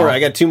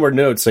two more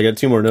notes. Oh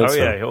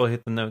yeah, he'll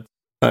hit the notes.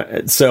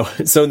 So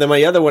then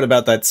my other one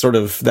about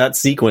that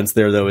sequence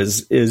there though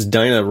is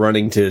Dinah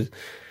running to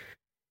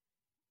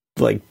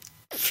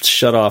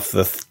shut off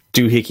the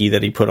doohickey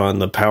that he put on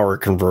the power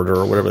converter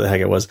or whatever the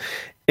heck it was,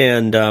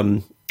 and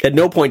at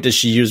no point does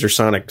she use her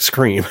sonic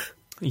scream.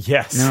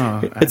 Yes.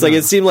 No.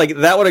 It seemed like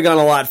that would have gone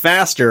a lot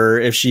faster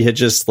if she had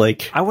just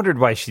I wondered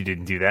why she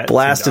didn't do that.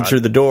 Blasted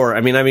through the door.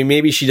 I mean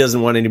maybe she doesn't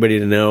want anybody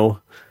to know.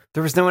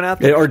 There was no one out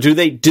there. Or do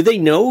they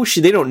know?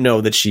 They don't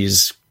know that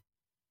she's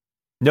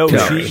No,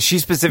 she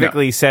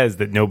specifically says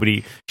that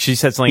nobody, she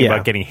said something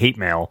about getting hate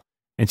mail,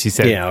 and she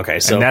said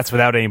and that's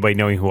without anybody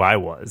knowing who I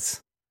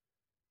was.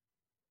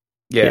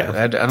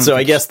 Yeah.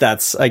 I guess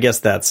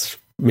that's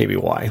maybe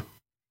why.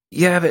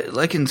 Yeah,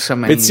 but in so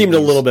many it seemed a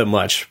little bit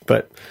much,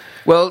 but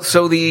well,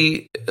 so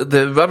the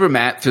rubber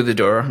mat through the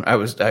door,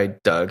 I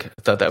dug.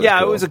 I thought that was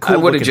cool. It was a cool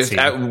looking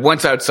scene.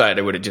 Once outside,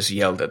 I would have just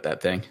yelled at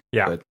that thing.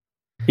 Yeah. But,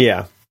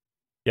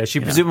 yeah,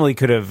 she presumably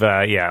could have,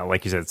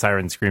 like you said,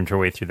 siren screamed her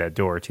way through that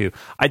door, too.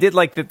 I did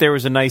like that there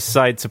was a nice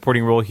side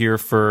supporting role here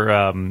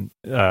for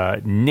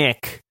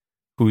Nick,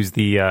 who's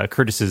the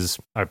Curtis's,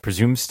 I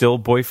presume, still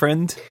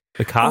boyfriend,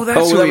 the cop. Oh, that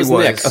was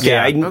Nick.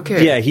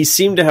 Okay, yeah, he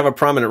seemed to have a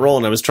prominent role,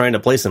 and I was trying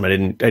to place him. I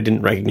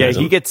didn't recognize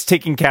him. Yeah, he gets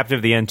taken captive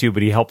at the end, too,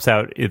 but he helps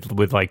out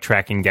with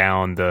tracking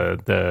down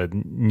the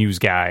news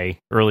guy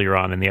earlier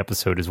on in the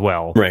episode as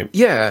well. Right.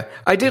 Yeah,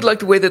 I did like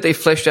the way that they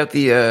fleshed out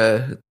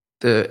the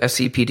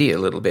SCPD a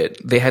little bit.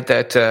 They had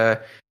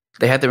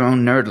they had their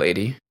own nerd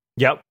lady.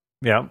 Yep.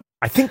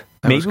 I think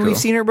maybe we've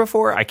seen her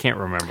before. I can't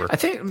remember. I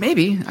think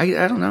maybe.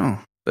 I don't know,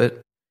 but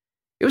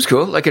it was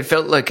cool. It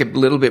felt like a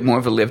little bit more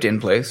of a lived-in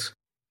place.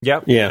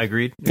 Yep. Yeah.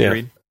 Agreed.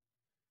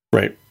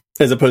 Right.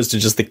 As opposed to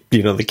just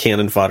the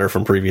cannon fodder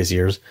from previous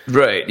years.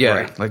 Right.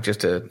 Yeah. Right.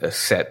 Just a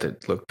set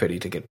that looked pretty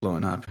to get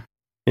blown up.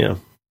 Yeah.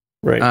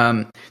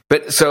 Right.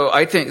 But so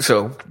I think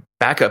so.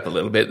 Back up a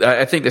little bit.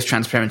 I think this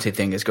transparency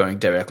thing is going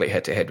directly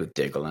head to head with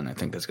Diggle, and I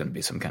think there's going to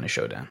be some kind of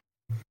showdown.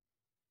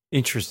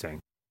 Interesting.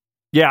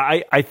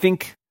 Yeah, I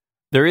think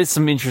there is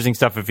some interesting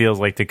stuff. It feels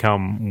like to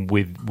come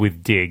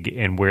with Dig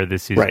and where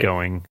this is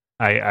going.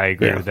 I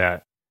agree with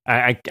that.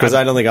 Because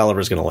I don't think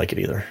Oliver's going to like it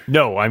either.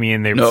 No, I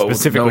mean they're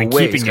specifically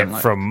keeping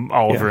it from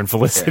Oliver and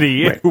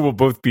Felicity, who will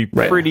both be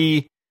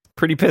pretty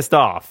pissed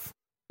off.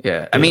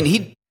 Yeah, I mean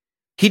he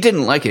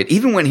didn't like it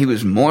even when he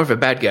was more of a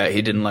bad guy.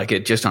 He didn't like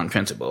it just on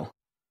principle.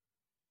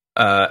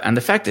 And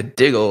the fact that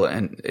Diggle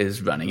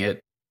is running it,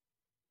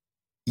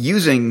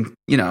 using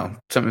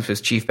some of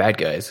his chief bad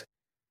guys,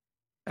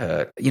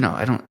 I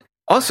don't.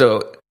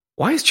 Also,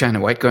 why is China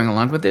White going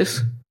along with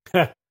this?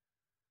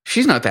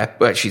 She's not that,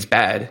 but she's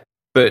bad.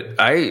 But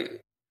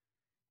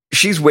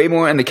she's way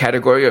more in the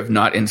category of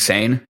not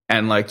insane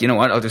and you know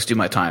what? I'll just do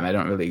my time. I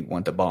don't really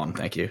want the bomb.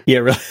 Thank you. Yeah,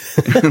 really.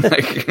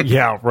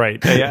 Yeah, right.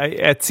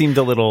 It seemed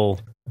a little.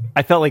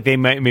 I felt like they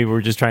maybe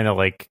were just trying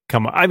to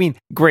come. I mean,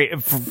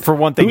 great for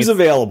one thing. Who's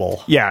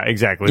available? Yeah,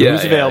 exactly.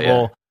 Who's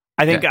available?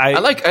 I think I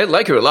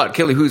like her a lot.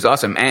 Kelly Hu's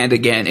awesome, and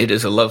again, it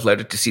is a love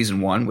letter to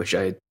season 1, which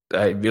I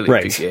really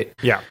appreciate.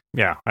 Yeah,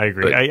 I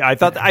agree. But, I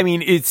thought. I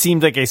mean, it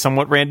seemed like a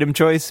somewhat random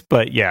choice,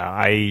 but yeah,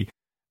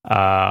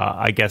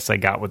 I guess I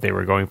got what they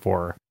were going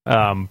for.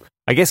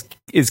 I guess,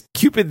 is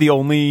Cupid the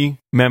only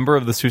member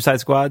of the Suicide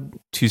Squad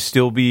to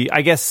still be?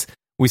 I guess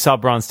we saw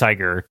Bronze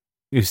Tiger,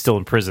 who's still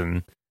in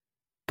prison,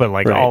 but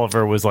like Right.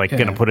 Oliver was like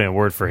going to put in a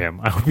word for him.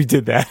 I hope he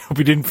did that. I hope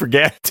he didn't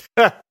forget.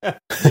 Well,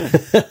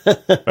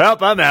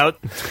 I'm out.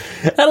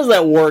 How does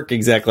that work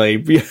exactly?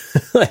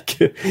 Like,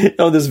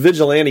 this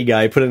vigilante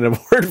guy put in a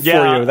word for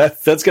you.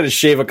 That's going to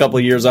shave a couple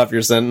of years off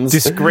your sentence.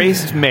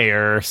 Disgraced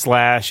mayor /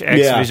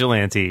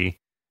 ex-vigilante.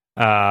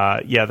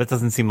 That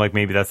doesn't seem like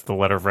maybe that's the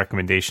letter of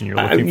recommendation you're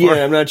looking for.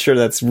 Yeah, I'm not sure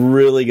that's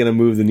really going to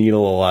move the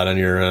needle a lot on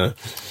your...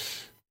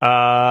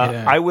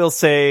 I will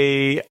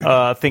say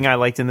a thing I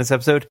liked in this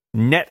episode,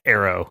 Net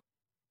Arrow.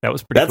 That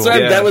was pretty cool.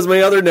 Right. That was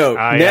my other note.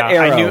 Net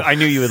Arrow. I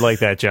knew you would like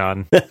that,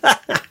 John.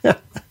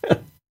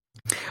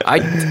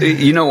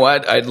 You know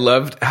what? I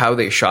loved how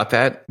they shot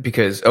that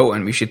because,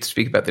 and we should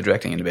speak about the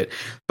directing in a bit,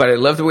 but I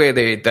love the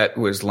way that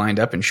was lined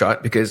up and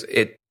shot because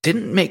I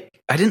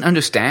didn't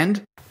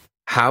understand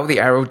how the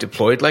arrow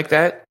deployed like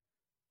that,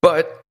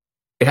 but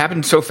it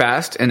happened so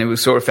fast and it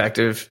was so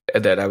effective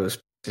that I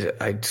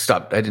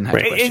stopped. I didn't have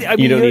a question.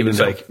 You don't even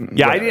know.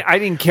 I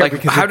didn't care.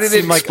 Like, how did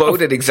it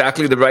explode at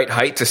exactly the right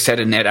height to set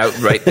a net out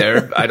right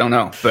there? I don't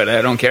know, but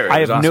I don't care. I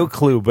have no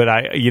clue,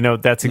 but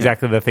that's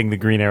exactly the thing the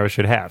Green Arrow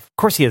should have. Of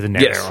course he has a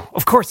net arrow.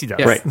 Of course he does.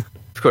 Yes. Right.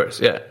 Of course,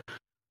 yeah.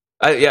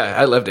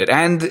 I loved it.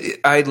 And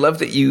I love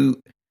that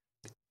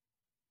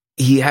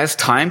he has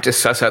time to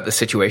suss out the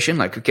situation.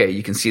 Like, okay,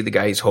 you can see the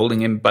guy, he's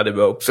holding him by the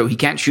rope, so he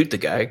can't shoot the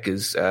guy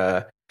because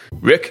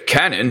Rick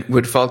Cannon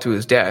would fall to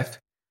his death.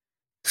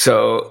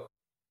 So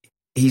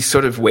he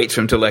sort of waits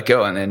for him to let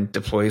go and then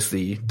deploys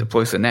the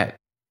net.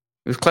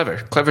 It was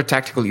clever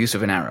tactical use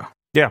of an arrow.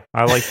 Yeah,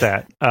 I like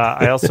that.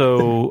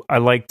 I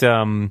liked.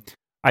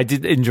 I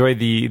did enjoy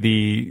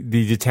the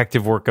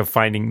detective work of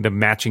finding the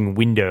matching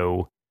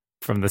window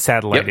from the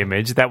satellite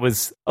image. That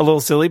was a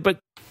little silly, but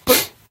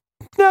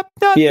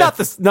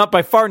not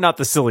by far not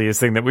the silliest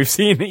thing that we've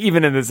seen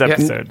even in this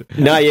episode.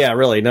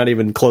 Really, not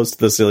even close to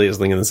the silliest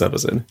thing in this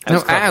episode.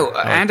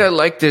 And I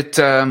liked it.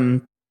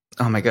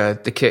 Oh my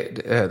god, the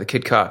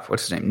kid cop.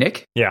 What's his name?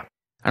 Nick? Yeah.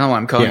 I don't know why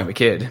I'm calling him a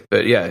kid,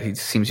 but yeah, he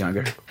seems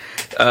younger.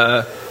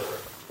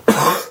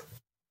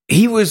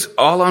 He was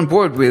all on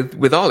board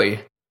with Ollie.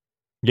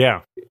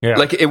 Yeah. Yeah.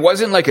 Like, it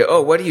wasn't like,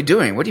 what are you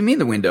doing? What do you mean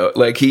the window?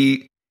 Like,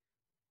 he,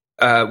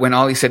 when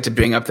Ollie said to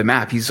bring up the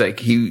map, he's like,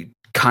 he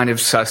kind of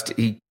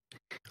he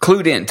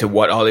clued in to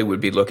what Ollie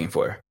would be looking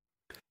for.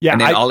 Yeah,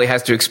 and then Ollie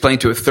has to explain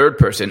to a third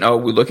person,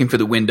 we're looking for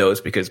the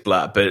windows because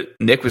blah. But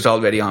Nick was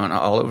already on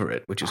all over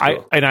it, which is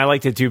cool. And I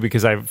liked it too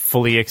because I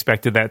fully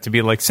expected that to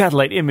be like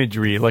satellite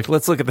imagery. Like,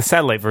 let's look at the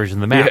satellite version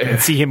of the map and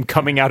see him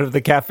coming out of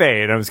the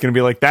cafe. And I was going to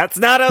be like, that's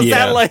not how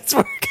satellites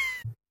work.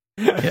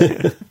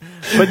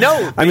 But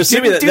no, I'm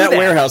assuming that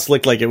warehouse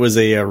looked like it was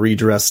a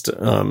redressed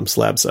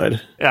slab side.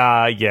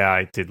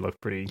 It did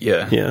look pretty.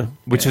 Yeah.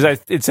 Which is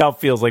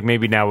itself feels like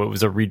maybe now it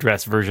was a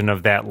redressed version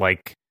of that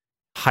like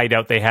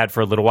hideout they had for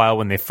a little while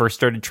when they first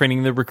started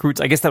training the recruits.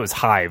 I guess that was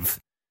Hive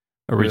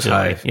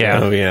originally. Yeah.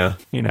 Oh yeah.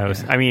 You know,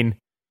 I mean,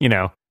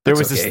 there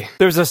was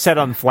a set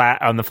on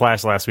the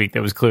Flash last week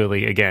that was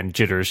clearly again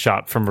jitters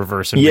shot from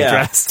reverse and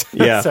redressed.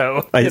 Yeah.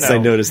 So I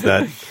noticed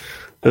that.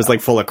 It was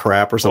like full of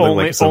crap or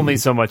something only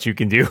so much you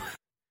can do.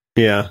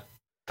 Yeah.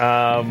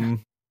 So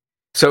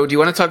do you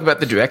want to talk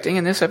about the directing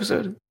in this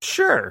episode?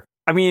 Sure.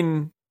 I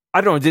mean, I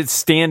don't know. Did it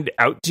stand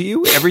out to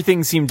you?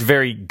 Everything seemed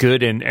very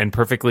good and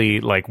perfectly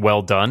like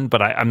well done,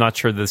 but I'm not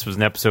sure this was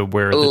an episode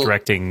where the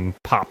directing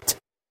popped.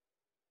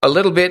 A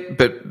little bit,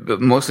 but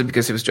mostly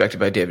because it was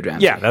directed by David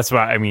Ramsey. Yeah, that's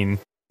why. I mean,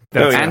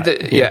 and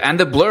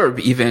the blurb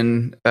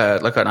even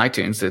like on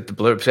iTunes, the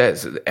blurb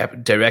says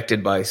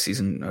directed by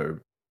season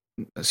or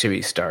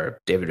series star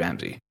David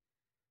Ramsey.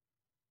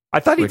 I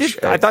thought he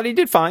did. I thought he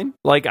did fine.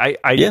 Like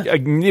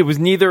it was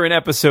neither an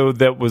episode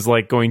that was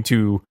like going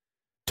to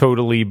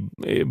totally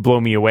blow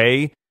me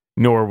away,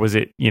 nor was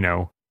it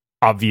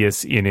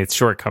obvious in its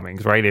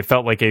shortcomings. Right? It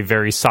felt like a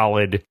very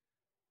solid,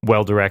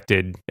 well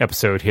directed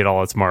episode. Hit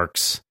all its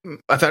marks.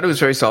 I thought it was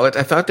very solid.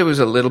 I thought there was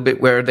a little bit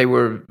where they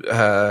were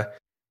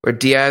where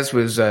Diaz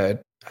was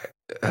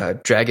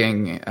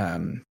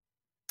dragging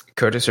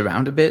Curtis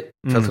around a bit.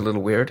 Felt a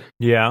little weird.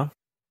 Yeah.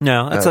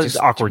 No, that's an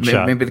awkward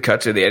shot. Maybe the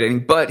cuts or the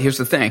editing. But here's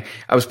the thing.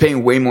 I was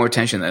paying way more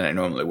attention than I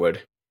normally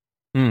would.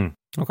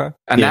 Okay.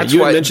 And that's you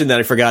why mentioned that.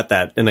 I forgot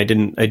that. And I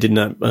did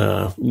not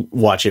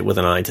watch it with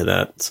an eye to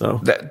that. So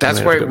that's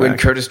why when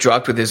Curtis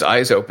dropped with his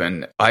eyes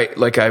open,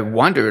 I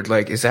wondered,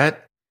 like, is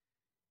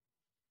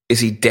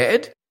he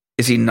dead?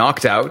 Is he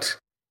knocked out?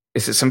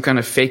 Is it some kind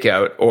of fake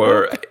out?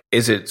 Or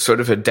is it sort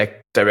of a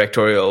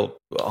directorial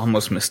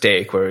almost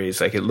mistake where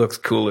he's like, it looks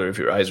cooler if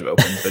your eyes are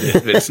open, but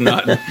if it's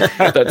not,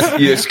 that's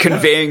you're just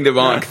conveying the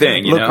wrong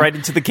thing. Look right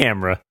into the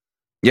camera.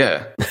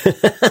 Yeah.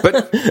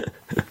 But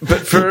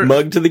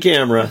Mug to the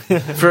camera.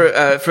 For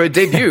a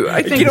debut,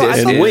 I think this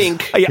and is...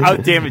 wink. Oh,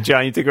 damn it,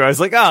 John. You took it. I was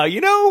like,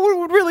 what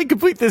would really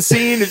complete this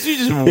scene is you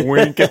just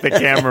wink at the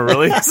camera,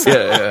 really.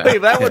 Yeah. Hey,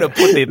 that would have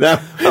put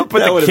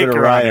the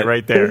kicker on it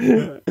right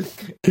there.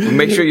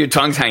 Make sure your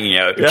tongue's hanging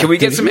out. Can we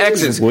get some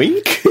X's?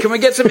 Wink? Can we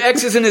get some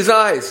X's in his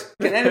eyes?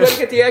 Can anybody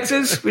get the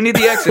X's? We need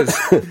the X's.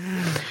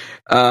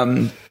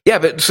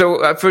 But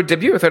so for a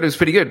debut, I thought it was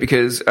pretty good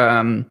because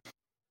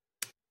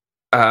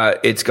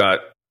it's got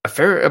a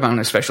fair amount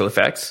of special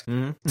effects.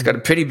 Mm-hmm. It's got a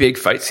pretty big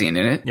fight scene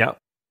in it. Yep.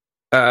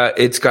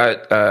 It's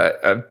got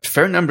a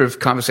fair number of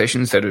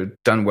conversations that are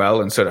done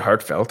well and sort of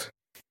heartfelt.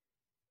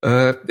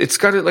 It's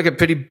got like a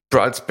pretty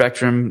broad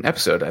spectrum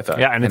episode, I thought.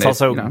 Yeah, and it's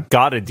also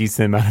got a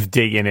decent amount of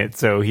dig in it,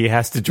 so he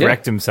has to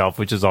direct himself,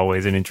 which is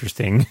always an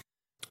interesting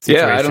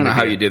situation. Yeah, I don't know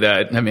how you do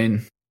that. I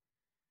mean,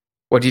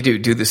 what do you do?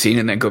 Do the scene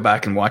and then go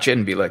back and watch it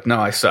and be like, no,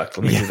 I sucked.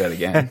 Let me do that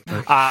again.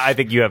 I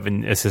think you have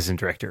an assistant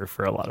director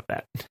for a lot of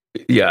that.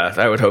 Yeah,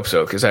 I would hope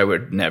so, because I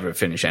would never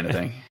finish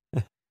anything.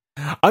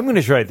 I'm going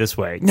to try it this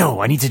way.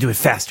 No, I need to do it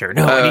faster.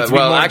 No, I need to be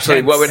more actually,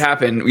 intense. what would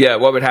happen? Yeah,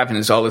 what would happen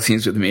is all the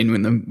scenes with me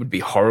and them would be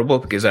horrible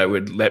because I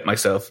would let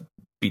myself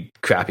be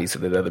crappy so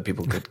that other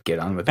people could get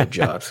on with their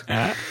jobs.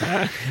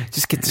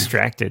 Just get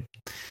distracted.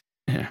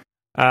 Yeah.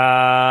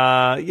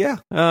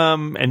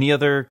 Any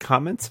other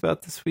comments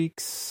about this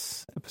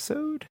week's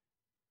episode?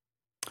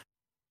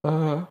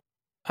 I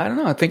don't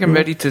know. I think I'm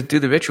ready to do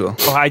the ritual.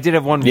 Oh, I did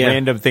have one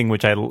random thing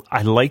which I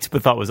liked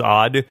but thought was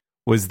odd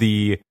was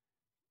the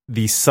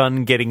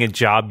son getting a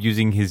job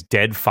using his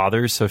dead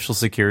father's social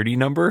security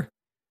number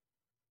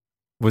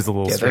was a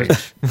little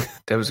strange.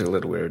 That was a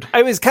little weird.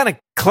 It was kind of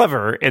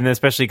clever, and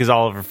especially because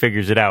Oliver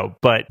figures it out,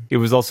 but it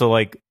was also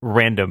like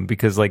random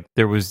because like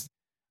there was,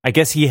 I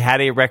guess he had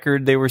a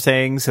record, they were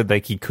saying, so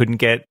like he couldn't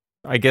get,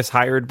 I guess,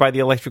 hired by the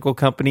electrical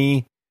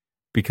company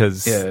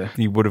because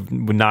he would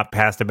not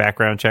passed a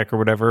background check or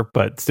whatever,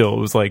 but still it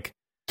was like,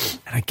 and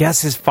I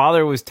guess his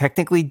father was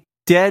technically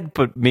dead,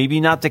 but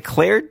maybe not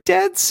declared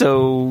dead,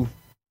 so...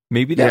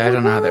 Maybe that. I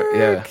don't know how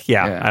that.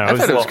 Yeah. I don't know. I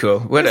thought it was cool.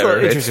 Whatever,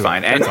 it's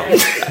fine. And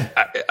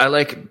I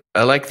like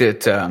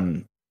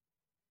that.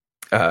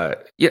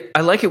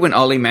 I like it when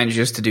Ollie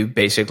manages to do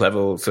basic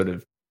level sort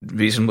of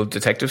reasonable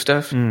detective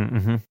stuff.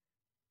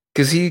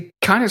 Because he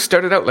kind of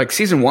started out like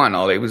season 1.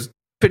 Ollie was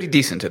pretty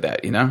decent at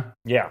that, you know.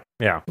 Yeah.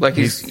 Like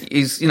he's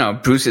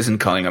Bruce isn't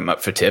calling him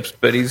up for tips,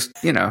 but he's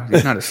not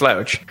a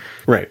slouch,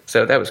 right?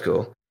 So that was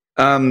cool.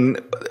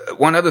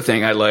 One other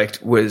thing I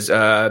liked was.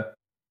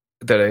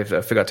 That I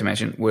forgot to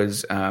mention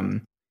was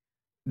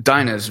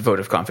Dinah's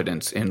vote of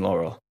confidence in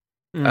Laurel.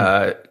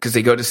 Because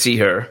they go to see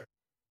her,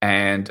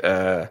 and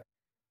Dinah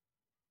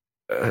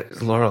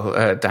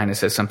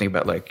says something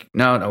about like,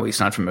 no, he's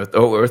not from Earth.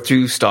 Oh, Earth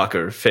 2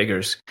 stalker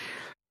figures.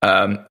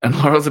 And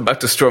Laurel's about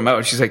to storm out,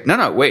 and she's like,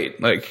 no,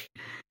 wait, like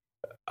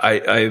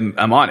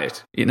I'm on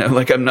it. You know,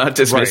 like I'm not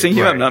dismissing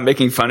you. I'm not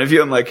making fun of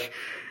you. I'm like,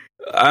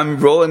 I'm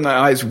rolling my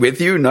eyes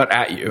with you, not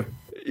at you.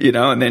 You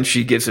know, and then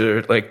she gives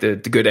her like the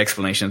good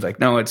explanations, like,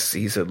 no,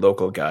 he's a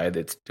local guy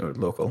that's Earth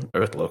local,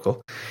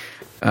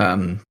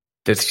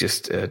 that's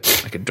just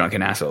like a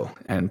drunken asshole,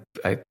 and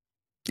I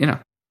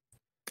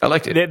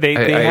liked it.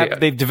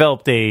 They've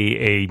developed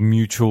a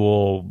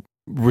mutual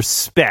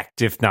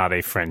respect, if not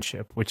a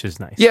friendship, which is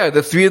nice. Yeah,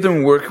 the three of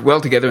them work well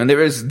together, and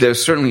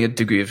there's certainly a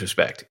degree of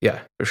respect. Yeah,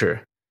 for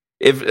sure.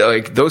 If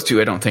like those two,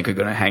 I don't think are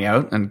going to hang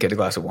out and get a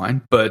glass of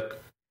wine, but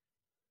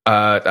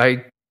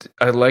I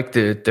like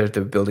that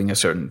they're building a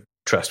certain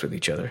trust with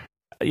each other.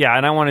 Yeah,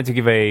 and I wanted to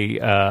give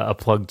a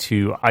plug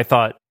to, I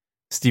thought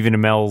Stephen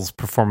Amell's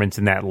performance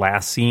in that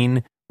last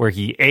scene where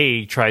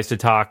he tries to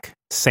talk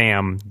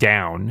Sam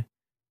down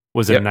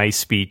was a nice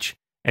speech,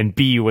 and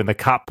B, when the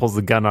cop pulls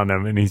the gun on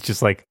him and he's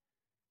just like,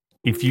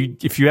 if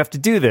you have to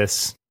do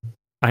this,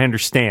 I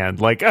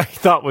understand. Like, I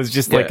thought was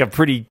just like a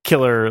pretty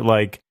killer,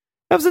 like,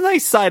 that was a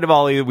nice side of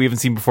Ollie that we haven't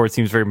seen before. It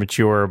seems very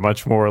mature,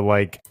 much more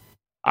like,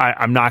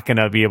 I'm not going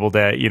to be able to,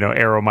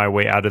 arrow my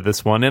way out of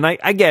this one. And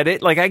I get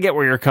it. Like, I get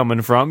where you're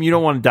coming from. You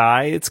don't want to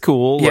die. It's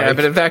cool. Yeah,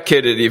 but if that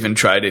kid had even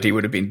tried it, he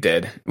would have been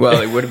dead. Well,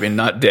 he would have been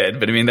not dead,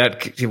 but I mean,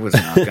 it was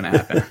not going to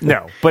happen.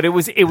 No, but it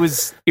was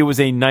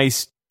a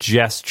nice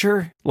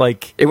gesture.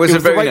 Like, it was a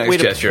very the right nice way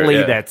gesture. To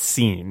play that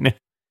scene.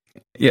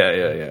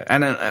 Yeah.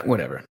 And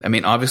whatever. I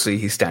mean, obviously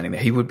he's standing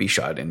there. He would be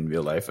shot in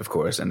real life, of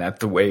course, and that's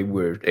the way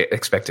we're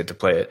expected to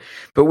play it.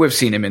 But we've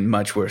seen him in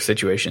much worse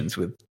situations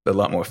with a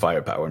lot more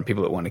firepower and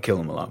people that want to kill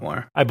him a lot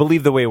more. I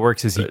believe the way it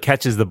works is he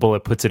catches the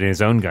bullet, puts it in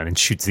his own gun, and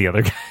shoots the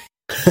other guy.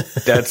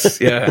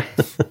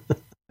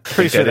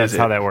 Pretty sure that's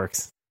how that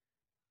works.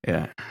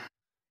 Yeah.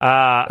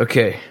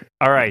 Okay.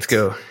 All right. Let's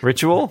go.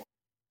 Ritual?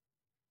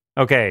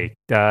 Okay.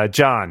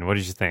 John, what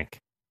did you think?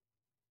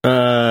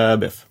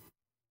 Biff.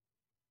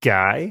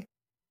 Guy?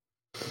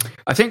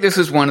 I think this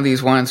is one of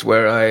these ones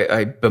where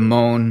I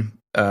bemoan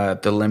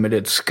the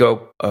limited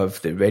scope of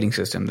the rating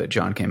system that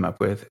John came up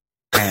with.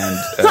 And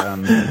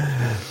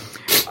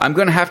I'm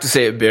going to have to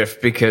say a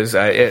Biff because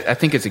I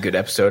think it's a good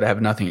episode. I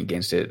have nothing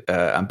against it,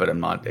 but I'm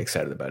not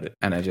excited about it.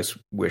 And I just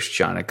wish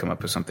John had come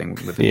up with something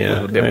with a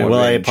little bit more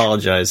Well, range. I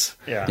apologize.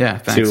 Yeah,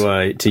 thanks.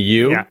 To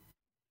you. Yeah.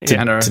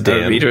 And our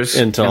Dan, readers.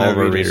 and to all of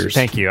our readers.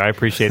 Thank you. I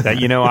appreciate that.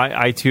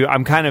 I too,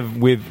 I'm kind of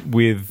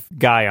with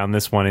Guy on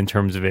this one in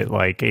terms of it.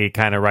 Like, it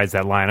kind of rides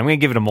that line. I'm going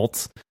to give it a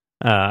Moltz.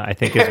 I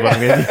think is what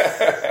I'm going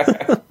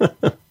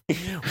to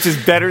do. Which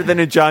is better than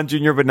a John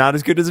Jr., but not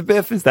as good as a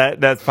Biff.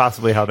 That's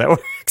possibly how that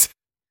works.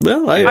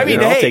 Well, I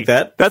mean, I'll take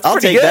that. I'll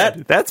take good.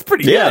 that. That's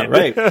pretty Yeah, good.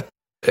 right.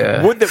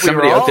 Would that we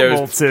were all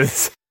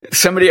Moltzes.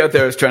 Somebody out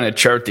there is trying to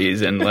chart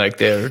these, and like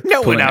they're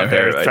no one out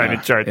there is right trying now.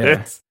 to chart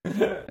this.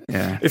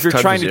 Yeah, if you're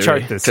trying to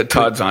chart this,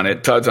 Todd's on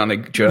it. Todd's on the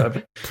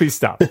job. Please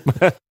stop.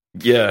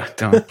 Yeah,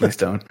 please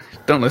don't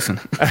listen.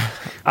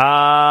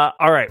 All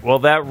right, well,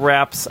 that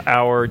wraps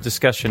our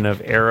discussion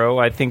of Arrow.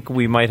 I think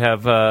we might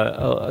have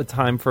a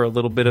time for a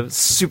little bit of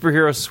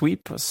superhero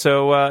sweep.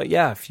 So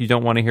if you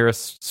don't want to hear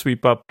us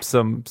sweep up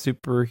some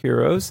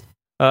superheroes,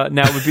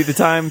 now would be the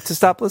time to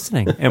stop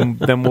listening, and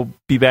then we'll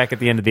be back at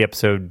the end of the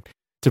episode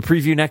to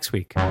preview next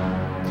week.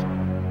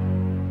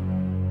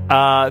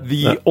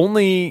 The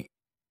only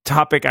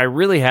topic I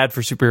really had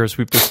for Superhero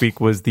Sweep this week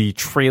was the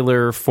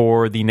trailer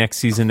for the next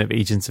season of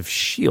Agents of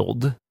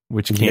S.H.I.E.L.D.,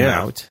 which came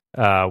out,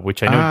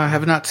 which I know... I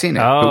have not seen it,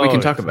 but we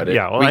can talk about it.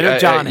 Yeah, well, I know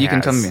John has. You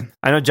can tell me.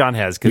 I know John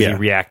has, because he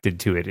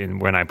reacted to it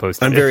when I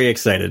posted it. I'm very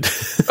excited.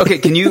 Okay,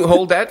 can you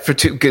hold that for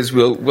two? Because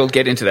we'll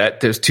get into that.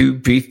 There's two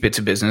brief bits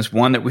of business.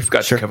 One that we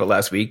forgot to cover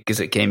last week, because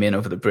it came in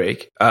over the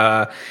break.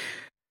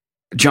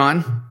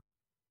 John,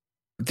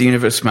 the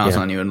universe smiles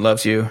on you and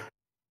loves you.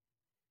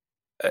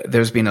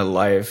 There's been a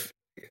live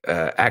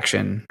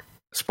action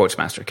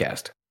Sportsmaster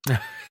cast.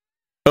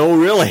 Oh,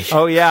 really?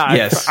 Oh, yeah.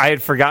 Yes. I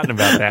had forgotten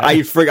about that.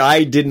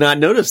 I did not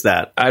notice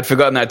that. I'd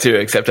forgotten that too,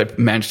 except I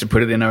managed to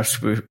put it in our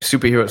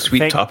superhero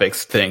sweet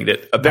topics thing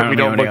that apparently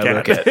we don't only I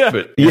look at.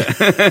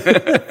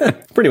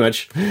 But, pretty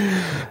much.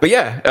 But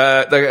yeah,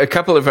 a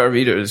couple of our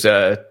readers,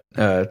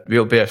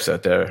 real biffs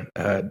out there,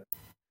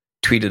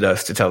 tweeted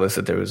us to tell us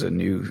that there was a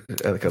new,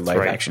 like a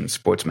live action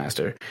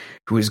Sportsmaster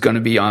who is going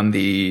to be on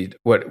the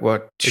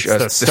the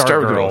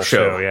Stargirl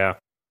show. Yeah.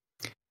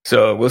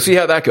 So we'll see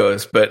how that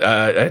goes, but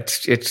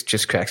it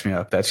just cracks me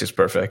up. That's just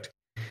perfect.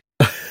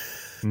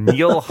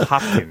 Neil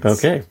Hopkins.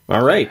 Okay,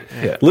 all right.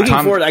 Yeah. Looking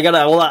forward. I don't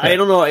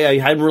know. I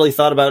hadn't really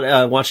thought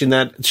about watching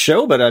that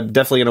show, but I'm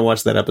definitely going to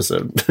watch that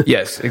episode.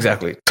 Yes,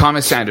 exactly.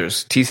 Thomas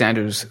Sanders, T.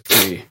 Sanders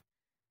 3.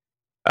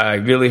 I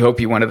really hope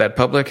you wanted that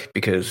public,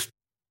 because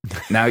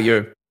now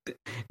you're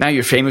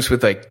famous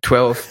with like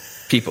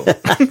 12 people.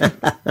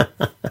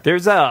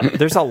 There's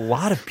a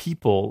lot of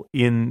people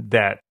in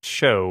that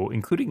show,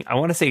 including, I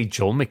want to say,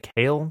 Joel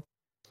McHale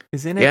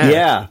is in it.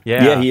 Yeah,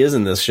 he is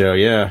in this show.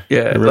 Yeah,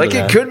 like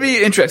it could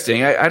be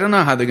interesting. I don't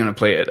know how they're going to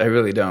play it. I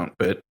really don't,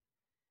 but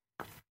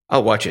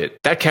I'll watch it.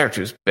 That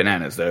character's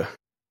bananas, though.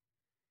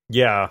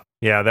 Yeah,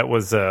 that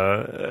was.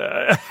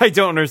 I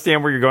don't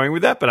understand where you're going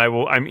with that, but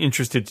I'm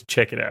interested to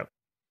check it out.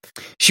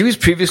 She was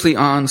previously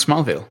on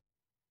Smallville,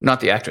 not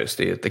the actress,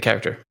 the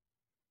character.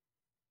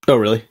 Oh,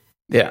 really?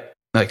 Yeah.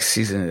 Like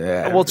season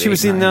she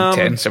was in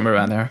 10, somewhere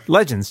around there.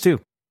 Legends too.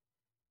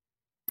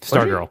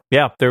 Stargirl.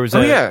 Yeah, there was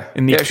in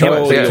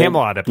the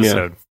Camelot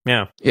episode.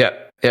 Yeah.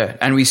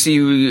 And we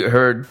see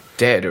her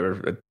dead, or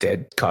a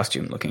dead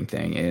costume looking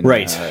thing in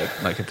like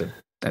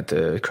at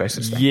the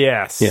crisis thing.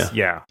 Yes.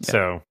 Yeah.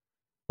 So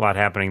a lot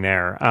happening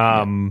there.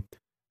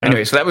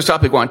 Anyway, so that was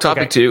topic one.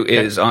 Topic two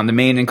is on the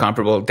main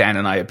Incomparable. Dan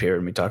and I appear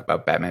and we talk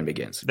about Batman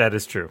Begins. That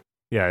is true.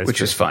 Yeah,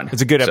 which is fun.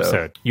 It's a good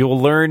episode. You will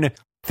learn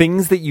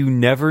things that you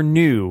never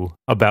knew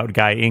about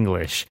Guy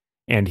English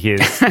and his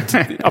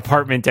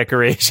apartment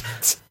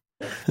decorations.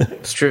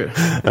 It's true.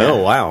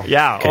 Oh, wow.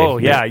 Yeah. Okay. Oh,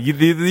 yeah.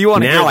 You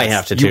want to now I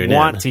have to tune in. You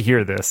want to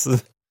hear this.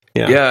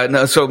 Yeah.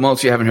 No, so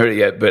Mulch, you haven't heard it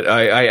yet, but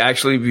I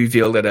actually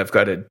revealed that I've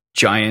got a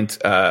giant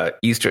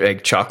Easter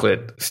egg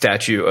chocolate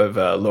statue of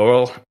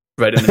Laurel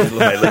right in the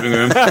middle of my living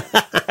room.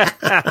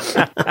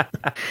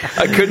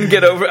 I couldn't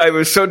get over it. It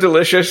was so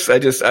delicious.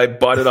 I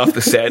bought it off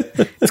the set.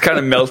 It's kind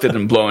of melted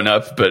and blown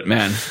up, but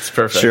man, it's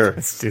perfect. Sure.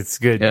 It's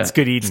good. Yeah. It's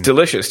good eating. It's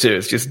delicious too.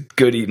 It's just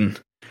good eating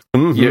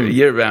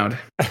year round.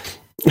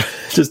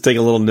 Just take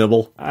a little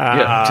nibble.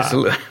 Just a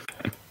little.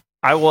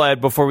 I will add,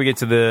 before we get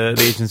to the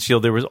Agents of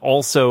S.H.I.E.L.D., there was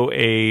also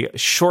a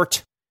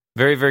short,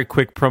 very, very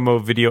quick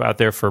promo video out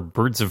there for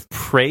Birds of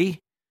Prey,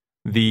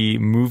 the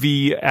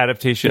movie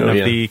adaptation of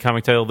the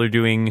comic title they're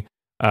doing,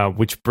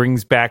 which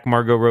brings back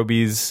Margot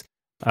Robbie's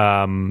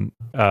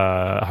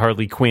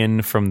Harley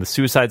Quinn from the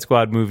Suicide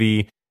Squad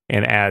movie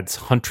and adds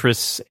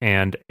Huntress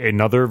and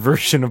another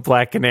version of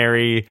Black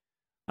Canary,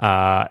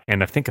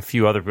 and I think a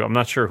few other people. I'm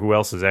not sure who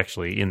else is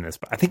actually in this,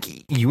 but I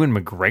think Ewan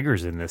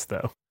McGregor's in this,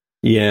 though.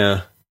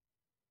 Yeah.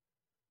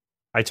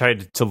 I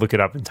tried to look it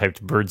up and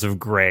typed Birds of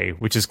Grey,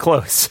 which is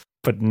close,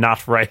 but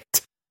not right.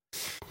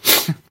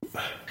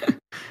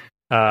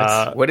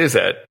 What is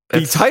that?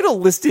 The title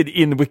listed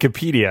in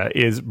Wikipedia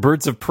is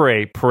Birds of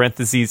Prey,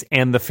 parentheses,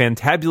 and the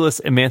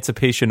fantabulous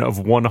emancipation of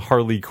one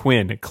Harley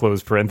Quinn,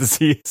 close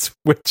parentheses,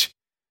 which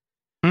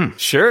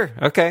Sure.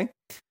 Okay.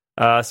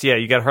 So yeah,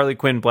 you got Harley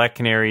Quinn, Black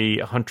Canary,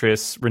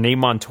 Huntress, Renee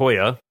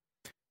Montoya.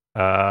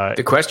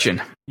 The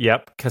Question.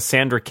 Yep.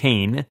 Cassandra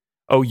Cain.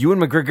 Oh, Ewan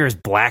McGregor's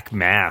Black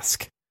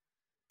Mask.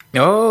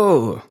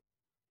 Oh,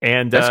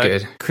 And that's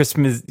good.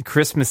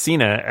 Chris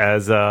Messina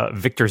as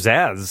Victor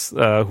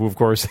Zsasz, who of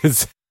course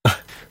is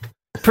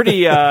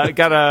pretty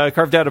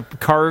carved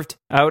out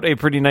a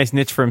pretty nice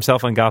niche for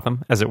himself on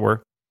Gotham, as it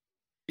were.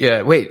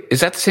 Yeah. Wait, is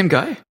that the same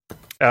guy?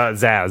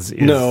 Zaz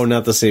is No,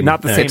 not the same.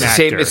 not the same It's the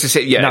actor. same. It's the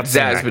same. Yeah, Not the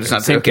same Zaz, actor, but it's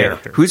not same okay.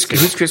 character. Who's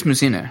Chris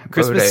Messina?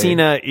 Chris What would I-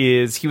 Messina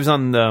he was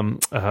on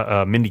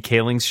the Mindy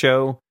Kaling's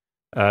show.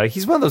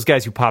 He's one of those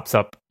guys who pops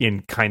up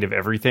in kind of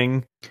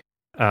everything.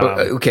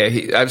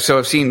 Okay, I've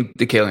seen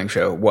the Kaling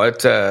show.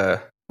 What?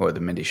 Or the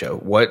Mindy show?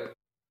 What?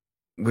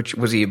 Which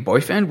was he a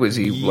boyfriend? Was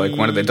he like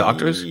one of the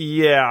doctors?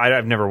 Yeah,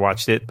 I've never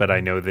watched it, but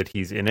I know that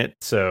he's in it,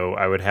 so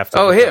I would have to.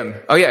 Oh, him.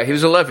 Oh, yeah, he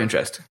was a love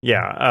interest.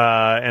 Yeah,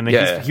 and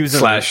Yeah, he was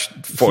slash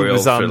foil he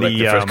was on for like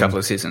the the, first couple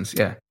of seasons.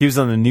 Yeah, he was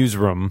on the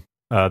Newsroom,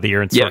 the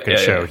Aaron Sorkin yeah,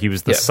 show. yeah. He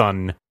was the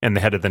son and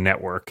the head of the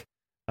network.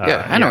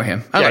 yeah, I know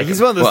him. I like he's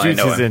him. one of those Well, I dudes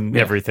know who's him. in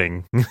Yeah.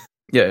 everything.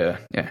 Yeah.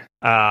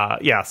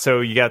 Yeah. So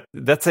you got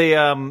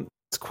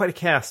it's quite a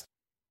cast.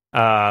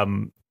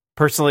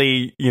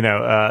 Personally,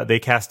 they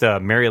cast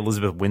Mary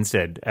Elizabeth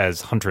Winstead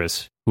as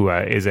Huntress, who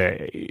is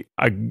a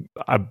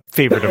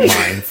favorite of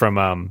mine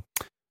from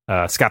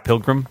Scott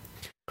Pilgrim,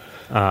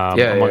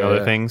 among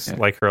other things. Yeah.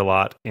 Like her a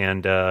lot,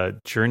 and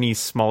Journey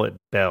Smollett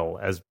Bell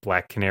as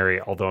Black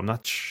Canary. Although I'm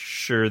not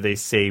sure they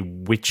say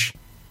which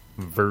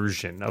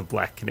version of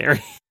Black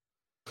Canary.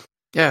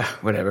 Yeah,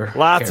 whatever.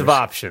 Lots Who of cares?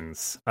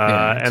 options.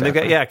 Yeah, And they've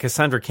got, exactly.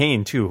 Cassandra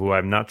Cain, too, who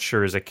I'm not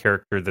sure is a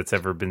character that's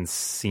ever been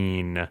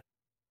seen.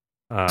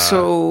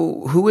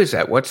 So who is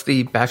that? What's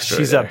the backstory?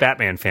 She's there? a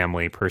Batman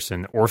family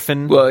person,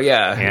 orphan. Well,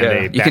 yeah, and yeah.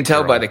 a You can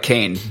tell Batgirl. by the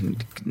cane.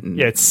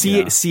 Yeah, it's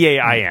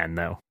Cain,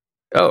 though.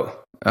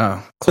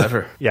 Oh,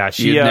 clever. Yeah,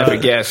 she You'd never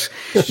guess.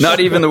 Not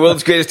even the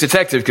world's greatest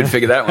detective could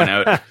figure that one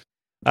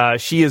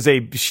out. she has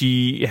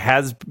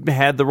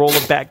had the role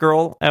of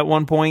Batgirl at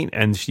one point,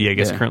 and she, I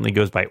guess, currently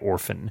goes by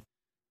Orphan.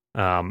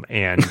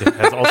 And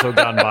has also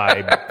gone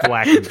by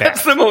Black Bat.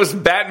 That's the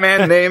most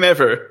Batman name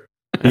ever.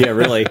 Yeah,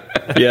 really.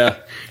 Yeah.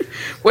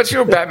 What's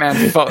your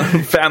Batman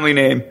family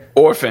name?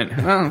 Orphan.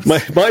 Oh,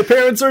 My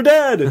parents are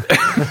dead.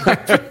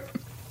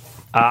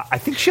 I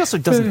think she also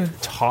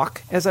doesn't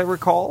talk, as I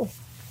recall.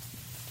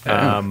 But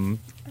I'm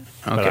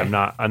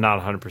not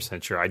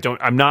 100% sure.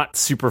 I'm not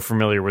super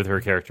familiar with her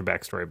character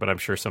backstory, but I'm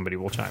sure somebody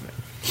will chime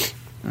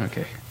in.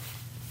 Okay.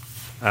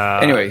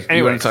 Anyway,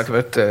 you want to talk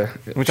about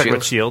we talk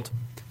about Shield.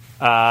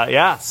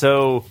 Yeah.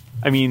 So,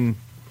 I mean,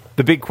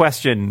 the big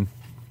question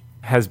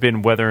has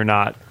been whether or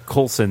not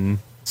Coulson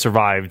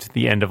survived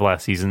the end of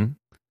last season.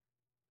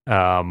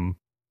 And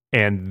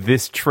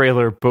this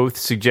trailer both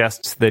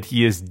suggests that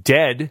he is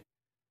dead,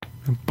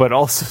 but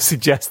also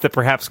suggests that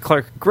perhaps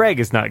Clark Gregg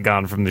is not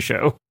gone from the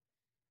show.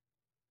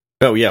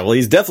 Oh, yeah. Well,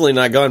 he's definitely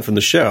not gone from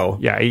the show.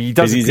 Yeah, he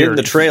does. He's in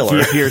the trailer.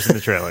 He appears in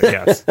the trailer,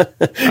 yes.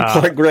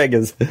 Clark Gregg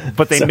is.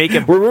 But they make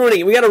him. We're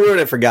ruining. We got to ruin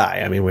it for Guy.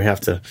 I mean, we have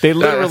to. They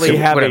literally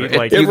have a, whatever.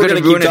 like. You're we're going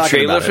to gonna ruin keep a talking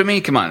trailer about for it.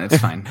 me? Come on, it's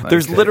fine.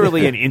 There's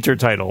literally an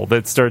intertitle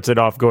that starts it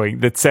off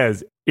that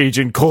says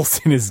Agent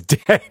Coulson is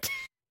dead.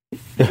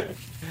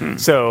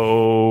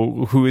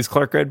 So, who is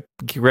Clark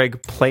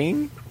Gregg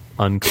playing?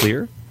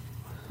 Unclear.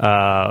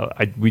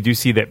 We do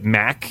see that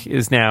Mac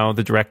is now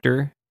the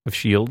director of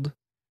S.H.I.E.L.D.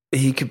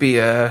 He could be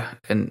an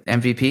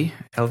MVP,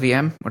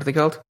 LVM. What are they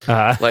called?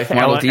 Life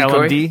model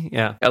decoy. LMD,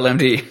 yeah.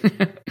 LMD.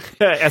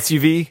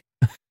 SUV,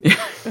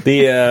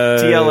 The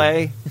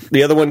TLA.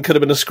 The other one could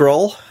have been a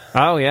scroll.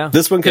 Oh yeah,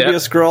 This one could be a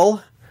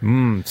scroll.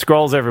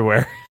 scrolls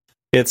everywhere.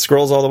 It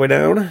scrolls all the way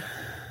down.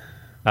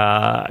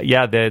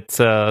 Yeah, that's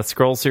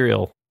scroll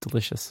cereal,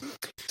 delicious.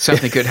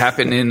 Something could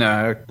happen in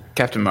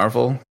Captain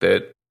Marvel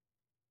that,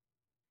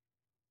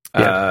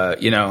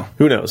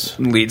 Who knows?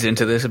 leads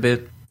into this a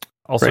bit.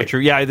 Also Right. true.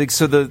 Yeah, I think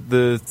so.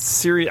 The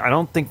series. I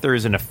don't think there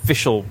is an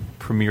official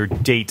premiere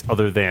date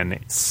other than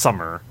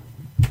summer.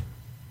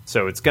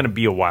 So it's going to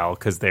be a while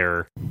because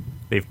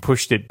they've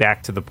pushed it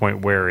back to the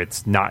point where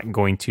it's not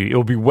going to.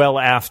 It'll be well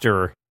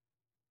after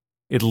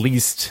at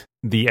least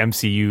the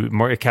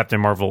MCU, Captain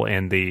Marvel,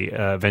 and the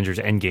Avengers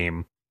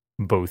Endgame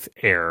both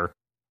air.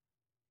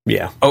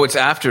 Yeah. Oh, it's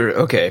after.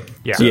 Okay.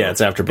 Yeah, Yeah,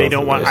 it's after both. they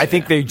don't of want. those. I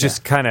think they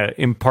just kind of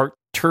in part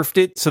turfed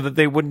it so that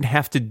they wouldn't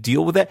have to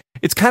deal with that.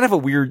 It's kind of a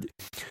weird.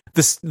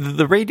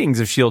 The ratings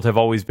of S.H.I.E.L.D. have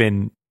always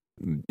been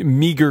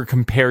meager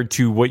compared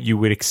to what you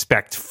would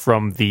expect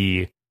from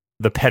the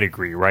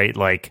pedigree, right?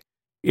 Like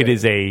it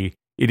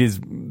is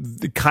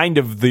kind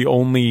of the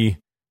only.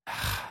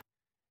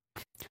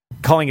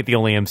 Calling it the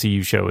only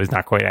MCU show is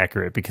not quite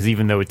accurate because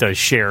even though it does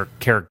share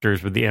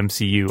characters with the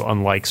MCU,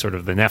 unlike sort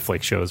of the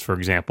Netflix shows, for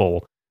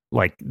example,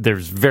 like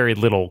there's very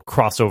little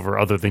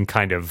crossover other than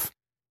kind of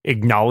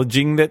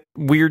acknowledging that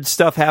weird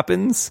stuff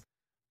happens.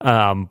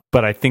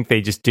 But I think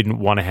they just didn't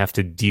want to have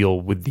to deal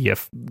with the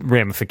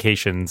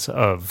ramifications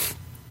of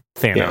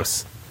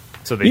Thanos.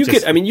 So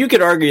you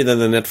could argue that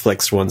the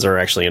Netflix ones are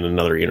actually in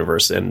another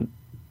universe, and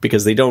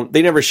because they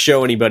never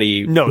show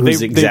anybody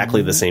who's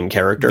exactly the same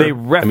character. They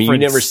reference you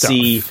never stuff.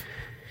 see.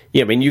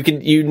 Yeah, I mean,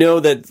 you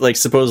know that, like,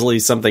 supposedly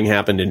something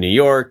happened in New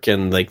York,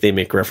 and, like, they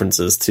make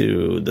references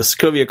to the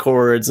Sokovia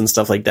Accords and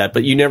stuff like that,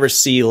 but you never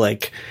see,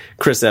 like,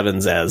 Chris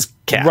Evans as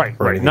Cap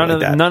or anything like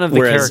that. None of the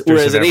characters.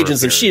 Whereas in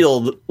Agents of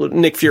S.H.I.E.L.D.,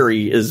 Nick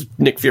Fury is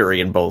Nick Fury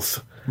in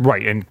both.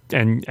 Right,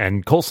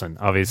 and Coulson,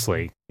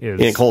 obviously, is...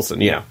 And Coulson,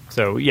 yeah.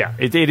 So, yeah,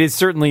 it is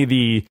certainly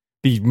the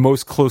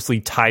most closely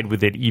tied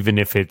with it, even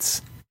if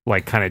it's,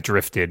 like, kind of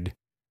drifted,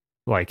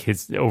 like,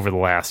 over the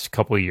last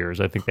couple of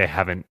years. I think they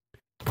haven't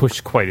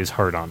pushed quite as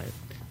hard on it.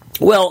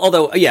 Well,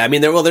 although, yeah, I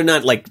mean, they're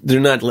not like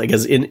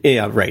as in,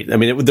 yeah, right. I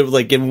mean, there,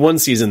 like, in one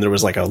season there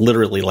was like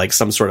literally like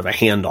some sort of a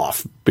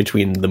handoff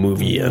between the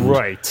movie and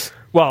right.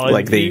 Well,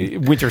 like the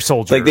Winter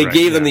Soldier, like they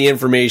gave them the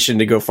information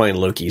to go find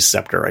Loki's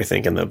scepter, I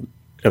think, in the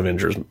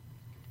Avengers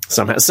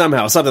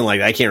somehow something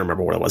like that. I can't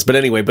remember what it was, but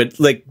anyway, but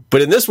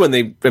in this one,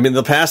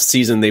 the past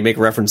season they make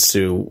reference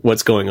to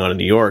what's going on in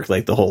New York,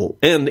 like the whole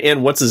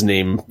and what's his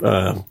name.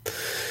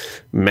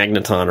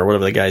 Magneton or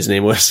whatever the guy's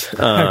name was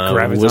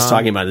was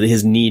talking about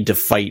his need to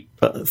fight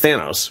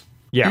Thanos.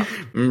 Yeah,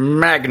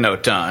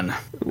 Magneton.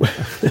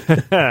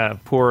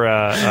 Poor.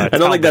 I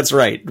don't think that's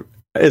right.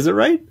 Is it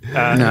right?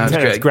 No,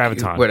 it's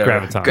Graviton.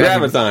 Whatever.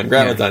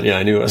 Graviton. Yeah,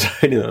 I knew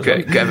that.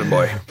 Okay, Gavin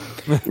boy.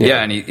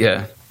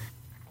 Yeah,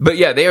 but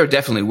yeah, they are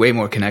definitely way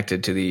more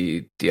connected to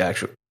the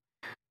actual.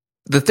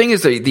 The thing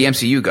is, the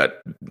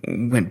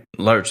MCU went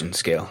large in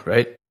scale,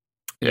 right?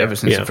 Yeah. Ever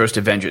since the first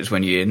Avengers,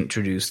 when you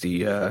introduced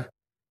the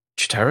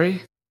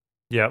Chitauri,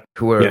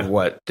 who are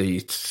what they're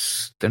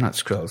not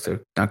Skrulls, they're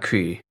not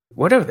Kree.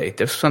 What are they?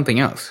 There's something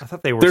else. I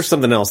thought they were. There's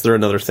something else. They're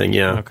another thing.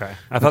 Yeah. Okay.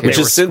 I thought which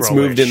they has since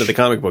moved into the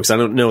comic books. I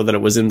don't know that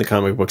it was in the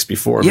comic books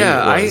before.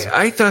 Yeah,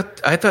 I thought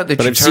the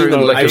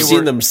Chitauri. I've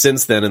seen them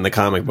since then in the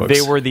comic books.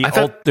 They were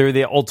they're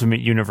the Ultimate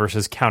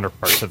Universe's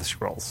counterparts to the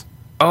Skrulls.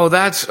 Oh,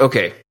 that's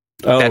okay.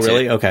 Oh, that's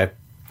really? It. Okay.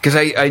 Because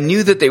I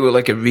knew that they were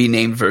like a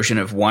renamed version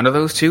of one of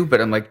those two,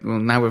 but I'm like, well,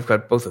 now we've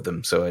got both of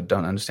them, so I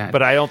don't understand.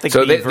 But I don't think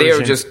they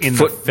are just in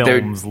the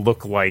films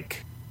look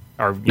like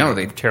are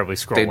they terribly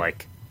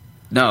Skrull-like.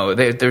 No,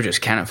 they're just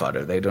cannon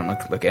fodder. They don't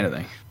look like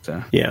anything.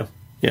 So yeah.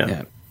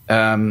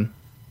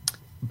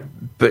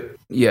 But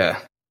yeah,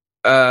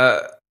 I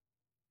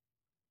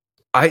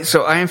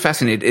am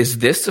fascinated. Is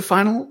this the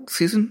final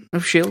season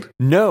of S.H.I.E.L.D.?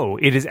 No,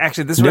 it is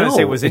actually. This is what I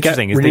say was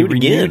interesting. Is they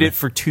renewed it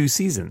for 2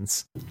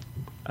 seasons.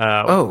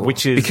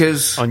 Which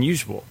is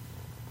unusual.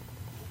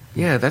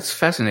 Yeah, that's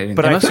fascinating.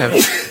 But I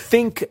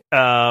think,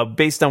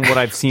 based on what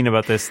I've seen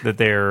about this, that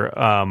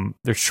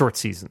they're short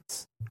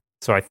seasons.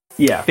 So I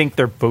think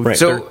they're both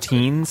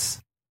 13s.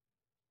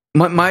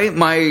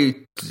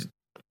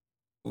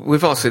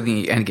 We've all seen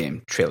the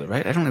Endgame trailer,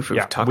 right? I don't know if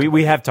we've talked.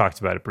 We have talked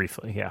about it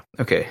briefly. Yeah.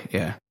 Okay.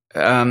 Yeah.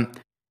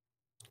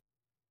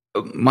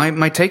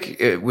 My take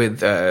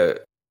with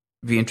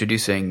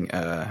reintroducing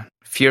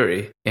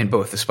Fury in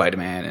both the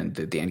Spider-Man and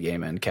the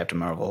Endgame and Captain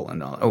Marvel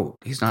and all. Oh,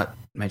 he's not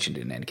mentioned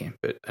in Endgame,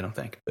 but I don't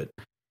think. But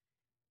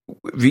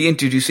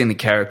reintroducing the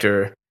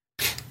character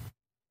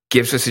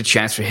gives us a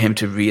chance for him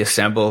to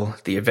reassemble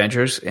the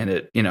Avengers in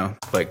it,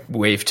 like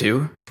Wave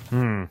 2.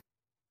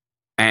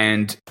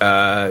 And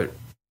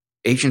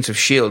Agents of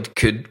S.H.I.E.L.D.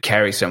 could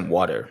carry some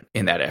water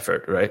in that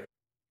effort, right?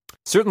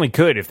 Certainly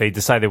could if they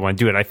decide they want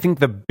to do it. I think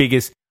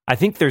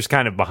there's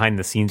kind of behind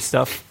the scenes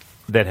stuff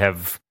that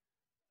have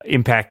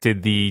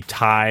impacted the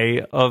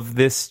tie of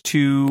this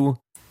to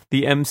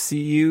the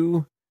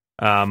MCU.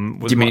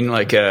 You mean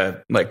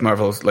like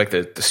Marvel's, like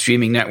the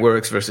streaming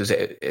networks versus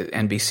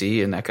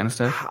NBC and that kind of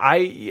stuff?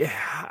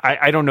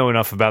 I don't know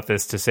enough about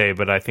this to say,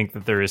 but I think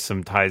that there is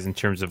some ties in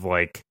terms of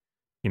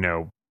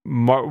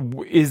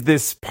is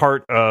this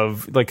part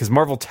of because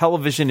Marvel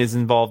Television is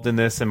involved in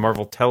this, and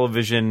Marvel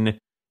Television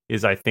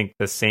is, I think,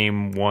 the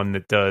same one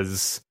that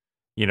does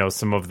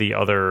some of the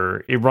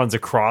other. It runs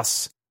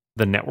across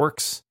the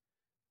networks.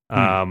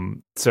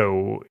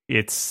 So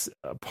it's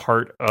a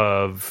part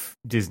of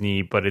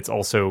Disney, but it's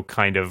also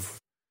kind of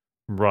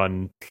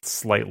run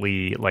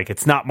slightly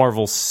it's not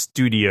Marvel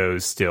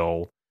Studios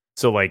still.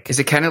 So is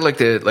it kind of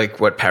like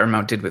what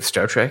Paramount did with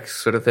Star Trek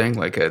sort of thing,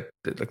 like the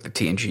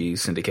TNG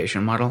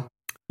syndication model?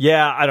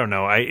 Yeah, I don't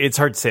know. It's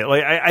hard to say.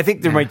 I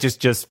think there might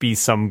just be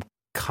some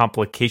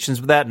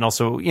complications with that, and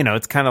also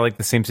it's kind of like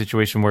the same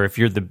situation where if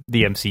you're the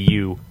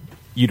MCU,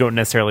 you don't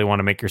necessarily want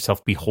to make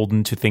yourself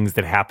beholden to things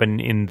that happen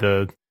in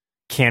the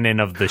canon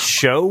of the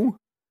show.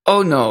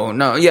 Oh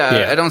no,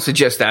 yeah. I don't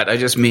suggest that. I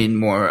just mean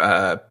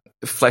more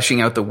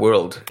fleshing out the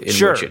world in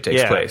which it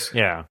takes place.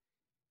 Yeah,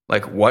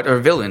 like what are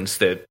villains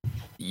that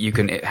you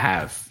can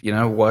have?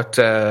 What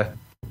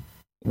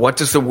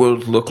does the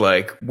world look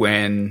like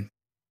when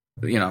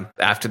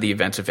after the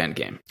events of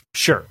Endgame?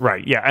 Sure,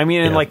 right. Yeah, I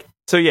mean, and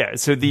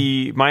so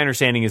my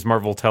understanding is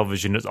Marvel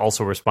Television is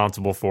also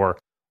responsible for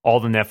all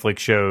the Netflix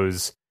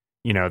shows.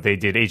 They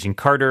did Agent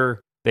Carter.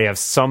 They have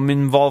some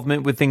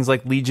involvement with things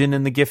like Legion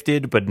and The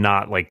Gifted, but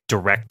not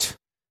direct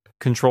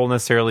control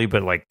necessarily,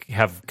 but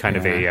have kind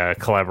of a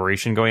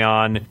collaboration going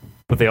on.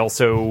 But they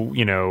also,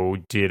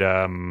 did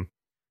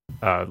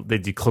They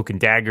did Cloak and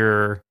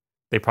Dagger.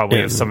 They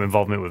probably have some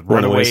involvement with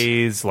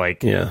Runaways.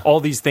 Runaways. All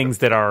these things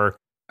that are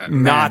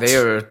not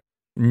MCU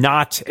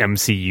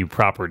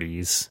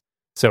properties.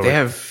 So they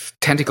have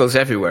tentacles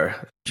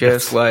everywhere,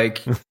 just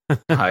like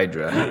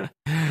Hydra.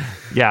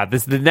 Yeah,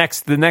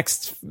 the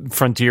next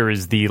frontier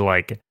is the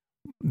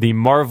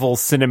Marvel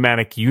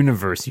Cinematic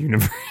Universe or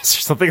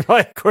something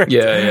like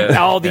where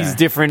all these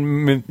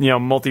different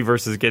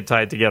multiverses get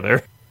tied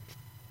together.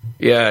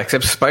 Yeah,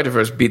 except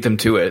Spider-Verse beat them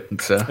to it.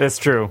 So. That's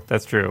true.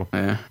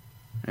 Yeah.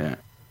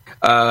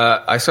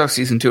 I saw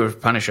season 2 of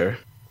Punisher.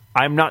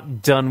 I'm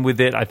not done with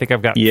it. I think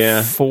I've got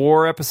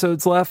 4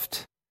 episodes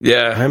left.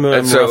 Yeah, I'm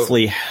a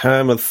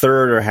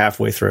third or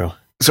halfway through.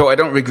 So I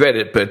don't regret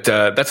it, but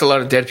that's a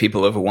lot of dead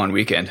people over one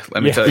weekend.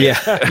 Let me tell you.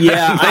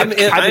 Yeah.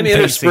 I'm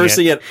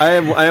interspersing it. I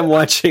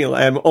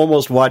am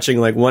almost watching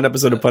like one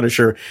episode of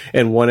Punisher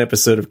and one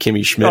episode of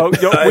Kimmy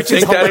Schmidt. Which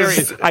is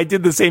hilarious. I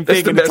did the same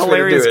thing, and it's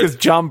hilarious because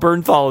John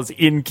Bernthal is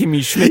in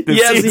Kimmy Schmidt this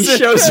season. He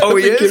shows up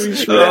in Kimmy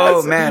Schmidt.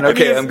 Oh man,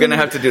 okay, I'm gonna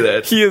have to do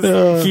that. He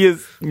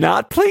is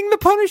not playing the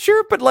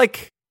Punisher, but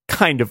like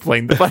kind of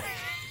playing the Punisher.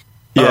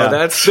 Yeah,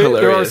 that's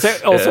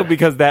hilarious. Also,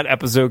 because that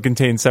episode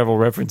contains several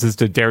references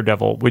to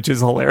Daredevil, which is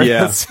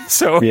hilarious. Yeah.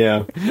 So,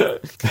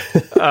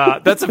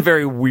 that's a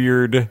very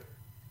weird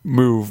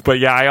move. But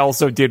yeah, I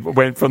also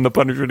went from the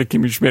Punisher to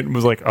Kimmy Schmidt and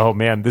was like, oh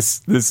man,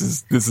 this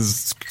is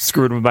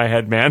screwed with my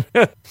head, man.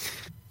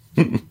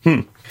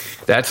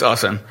 That's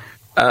awesome.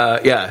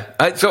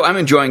 So I'm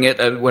enjoying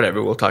it.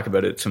 Whatever, we'll talk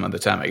about it some other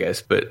time, I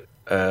guess. But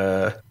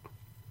all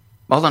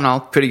in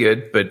all, pretty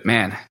good. But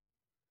man.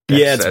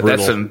 It's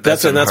brutal.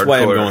 That's why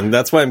I'm going.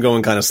 That's why I'm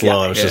going kind of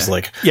slow. I was just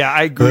like,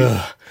 I agree.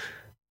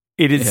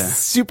 It is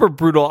super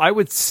brutal. I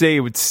would say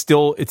it's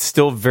still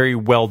very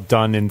well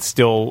done and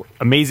still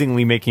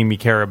amazingly making me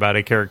care about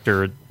a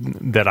character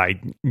that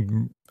I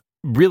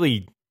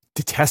really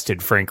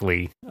detested,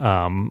 frankly,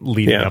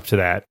 leading up to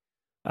that.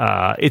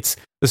 It's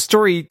the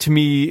story to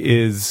me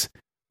is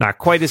not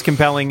quite as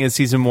compelling as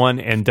season 1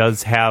 and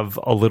does have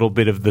a little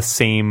bit of the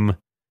same.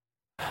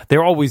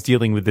 They're always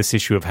dealing with this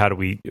issue of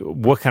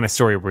what kind of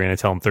story we're going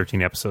to tell in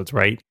 13 episodes,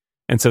 right?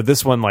 And so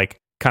this one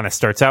kind of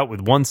starts out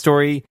with one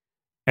story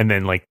and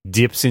then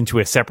dips into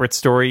a separate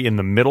story in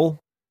the middle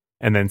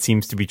and then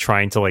seems to be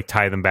trying to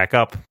tie them back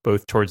up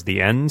both towards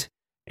the end.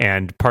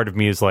 And part of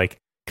me is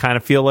kind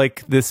of feel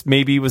like this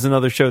maybe was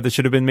another show that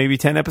should have been maybe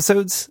 10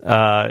 episodes,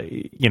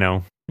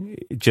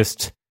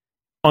 just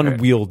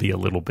unwieldy a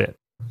little bit.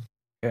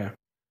 Yeah.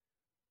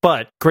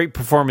 But great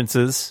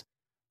performances.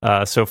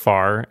 So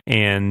far,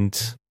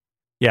 and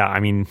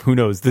I mean, who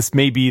knows? This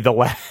may be the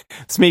last.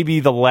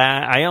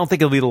 I don't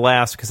think it'll be the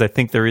last because I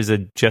think there is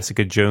a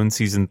Jessica Jones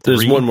season 3.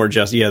 There's one more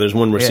there's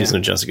one more season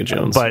of Jessica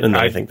Jones, but and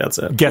I think that's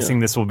it. Guessing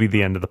this will be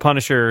the end of the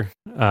Punisher.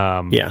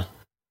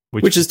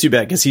 Which is too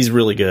bad because he's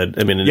really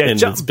good. I mean,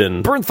 and it's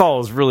been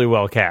Bernthal is really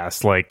well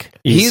cast.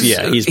 He's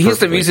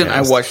the reason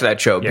cast. I watched that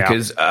show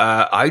because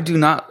I do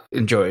not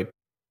enjoy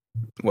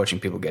watching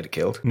people get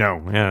killed.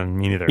 No,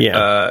 me neither.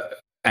 Yeah,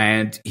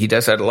 and he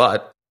does that a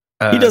lot.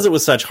 He does it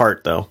with such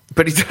heart, though.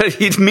 But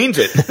he means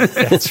it.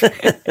 That's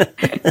right.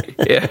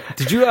 Yeah.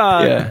 Did you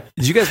guys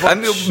watch? I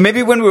mean,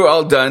 maybe when we're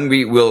all done,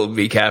 we will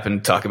recap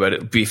and talk about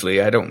it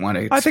briefly. I don't want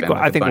to. I think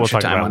we'll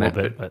talk about it a little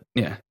bit. But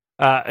yeah.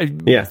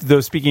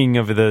 Though speaking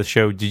of the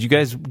show, did you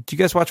guys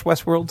watch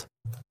Westworld?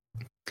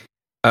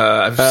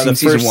 I've seen the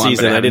season first 1,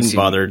 season. I didn't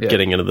bother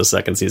getting into the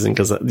second season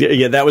because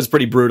that was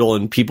pretty brutal,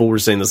 and people were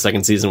saying the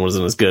second season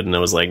wasn't as good, and I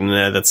was like,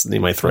 nah, that's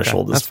my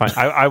threshold. Okay, that's fine.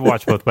 I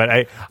watched both, but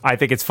I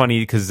think it's funny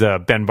because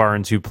Ben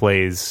Barnes, who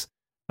plays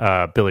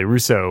Billy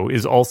Russo,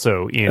 is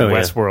also in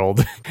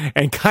Westworld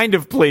and kind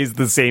of plays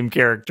the same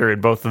character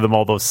in both of them,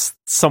 although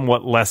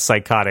somewhat less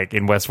psychotic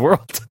in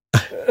Westworld.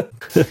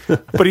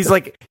 But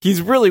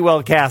he's really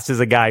well cast as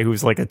a guy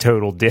who's a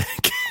total dick.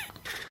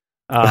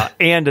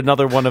 And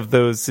another one of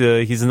those,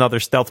 he's another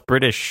stealth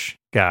British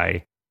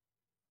guy.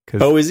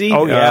 Oh, is he?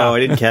 Oh, yeah. Oh,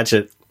 I didn't catch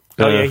it.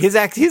 Yeah,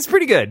 he's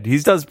pretty good. He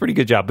does a pretty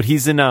good job. But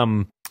he's in,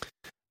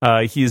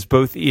 he is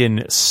both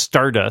in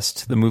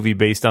Stardust, the movie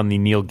based on the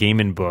Neil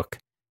Gaiman book.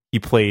 He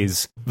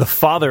plays the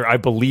father, I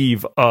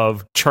believe,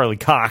 of Charlie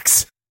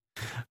Cox.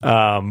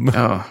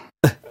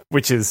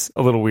 Which is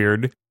a little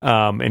weird.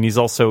 And he's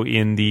also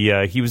in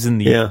he was in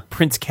the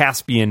Prince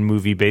Caspian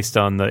movie based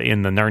on the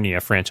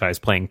Narnia franchise,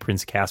 playing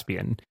Prince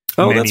Caspian.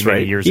 That's right.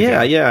 Many years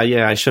ago.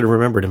 Yeah. I should have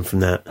remembered him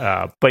from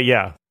that. But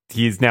yeah,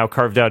 he's now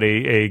carved out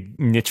a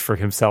niche for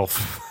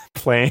himself,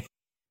 playing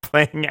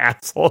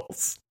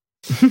assholes.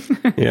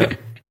 Yeah.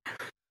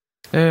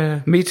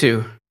 Me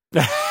too.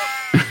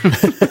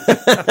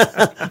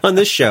 On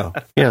this show.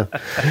 Yeah.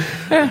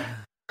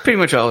 Pretty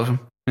much all of them.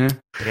 Yeah.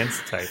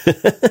 Against type.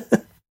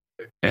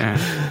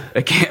 Yeah.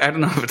 I don't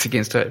know if it's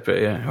against type,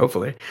 but yeah,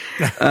 hopefully.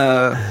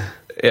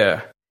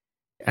 Yeah.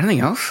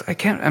 Anything else?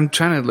 I'm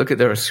trying to look at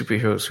their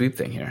superhero sweep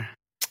thing here.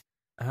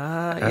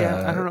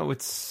 I don't know.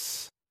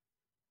 It's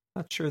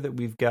not sure that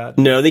we've got.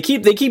 No, they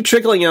keep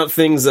trickling out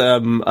things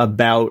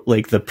about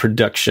the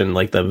production,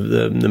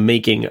 the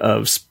making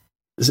of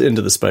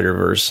Into the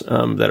Spider-Verse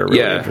that are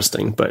really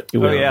interesting. But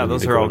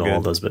those are all good.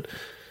 All those, but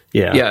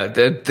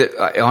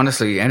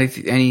honestly,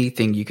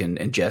 anything you can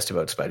ingest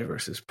about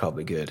Spider-Verse is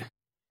probably good.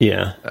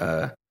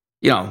 Yeah.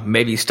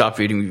 Maybe stop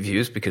reading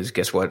reviews because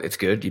guess what? It's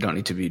good. You don't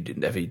need to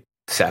read every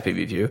sappy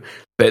review.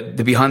 But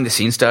the behind the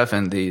scenes stuff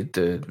and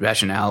the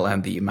rationale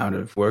and the amount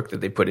of work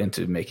that they put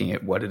into making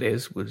it what it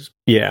is was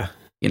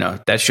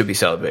that should be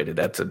celebrated.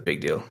 That's a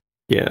big deal.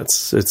 Yeah,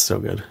 it's so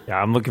good. Yeah,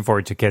 I'm looking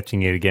forward to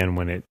catching it again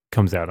when it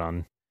comes out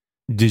on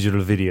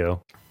digital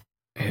video.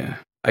 Yeah,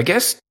 I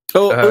guess.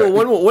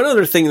 One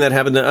other thing that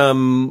happened.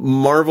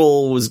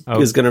 Marvel is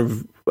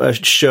going to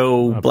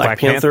show Black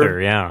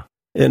Panther. Yeah,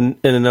 in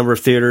a number of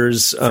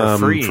theaters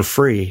for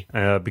free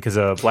because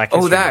of Black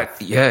History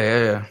Month.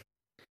 Yeah,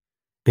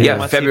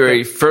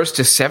 February 1st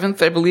to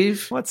 7th, I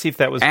believe. Let's see if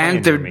that was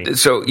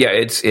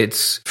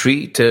it's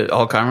free to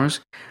all comers.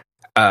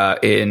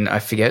 In I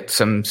forget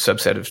some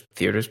subset of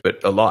theaters,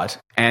 but a lot,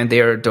 and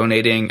they are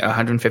donating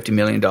 $150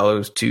 million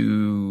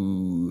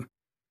to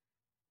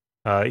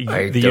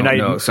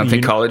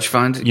United College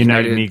Fund,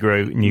 United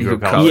Negro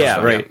College.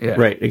 Yeah,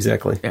 right,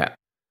 exactly. Yeah,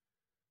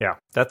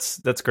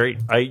 that's great.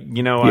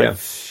 I've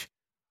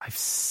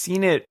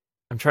seen it.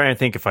 I'm trying to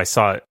think if I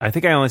saw it. I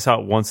think I only saw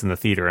it once in the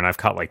theater, and I've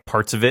caught like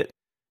parts of it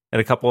at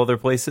a couple other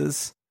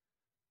places.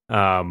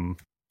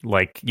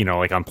 Like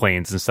on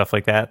planes and stuff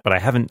like that. But I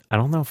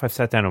don't know if I've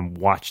sat down and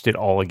watched it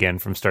all again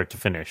from start to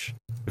finish,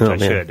 which I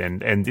should.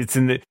 And it's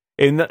in the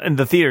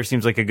theater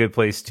seems like a good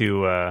place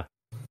to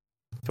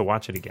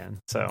watch it again.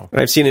 So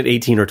I've seen it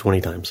 18 or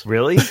 20 times.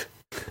 Really?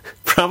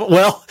 Probably.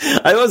 Well,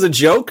 that was a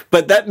joke,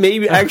 but that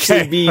may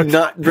actually be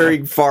not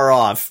very far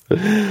off.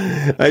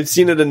 I've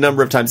seen it a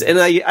number of times, and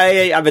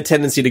I have a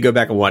tendency to go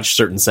back and watch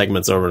certain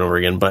segments over and over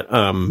again. But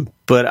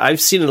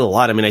I've seen it a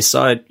lot. I mean, I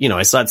saw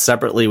it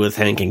separately with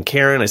Hank and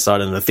Karen. I saw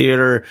it in the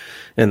theater,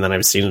 and then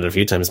I've seen it a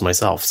few times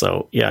myself.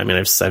 So yeah, I mean,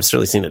 I've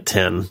certainly seen it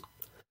 10.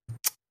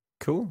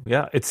 Cool.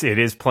 Yeah, it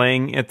is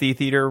playing at the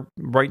theater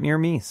right near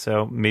me.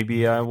 So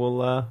maybe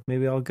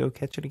I'll go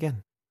catch it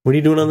again. What are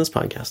you doing on this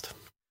podcast?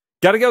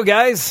 Gotta go,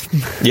 guys.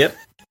 Yep.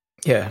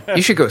 Yeah,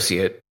 you should go see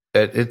it.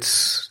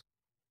 It's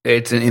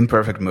an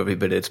imperfect movie,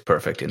 but it's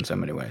perfect in so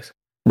many ways.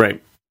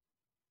 Right.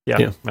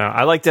 Yeah.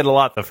 I liked it a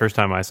lot the first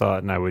time I saw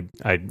it, and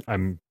I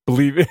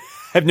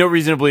have no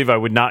reason to believe I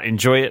would not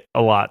enjoy it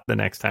a lot the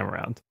next time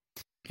around.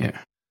 Yeah.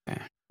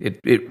 It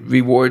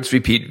rewards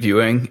repeat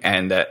viewing,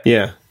 and that.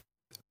 Yeah.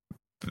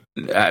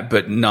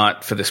 But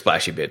not for the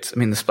splashy bits. I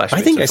mean, the splashy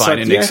bits are fine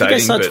and exciting. I think I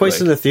saw it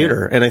twice in the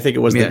theater, and I think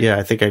it was.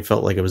 I think I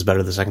felt like it was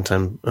better the second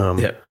time.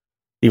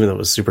 Even though it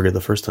was super good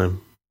the first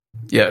time.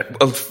 Yeah,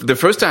 well, the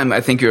first time I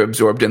think you're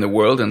absorbed in the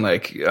world and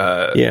like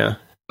you're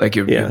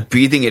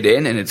breathing it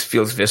in, and it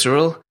feels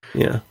visceral.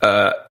 Yeah,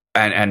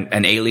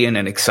 and alien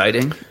and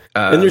exciting.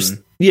 And there's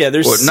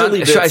silly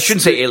bits. I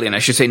shouldn't say alien. I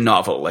should say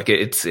novel. Like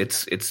it's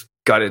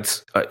got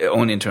its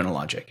own internal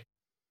logic.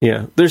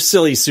 Yeah, there's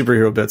silly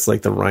superhero bits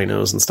like the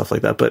rhinos and stuff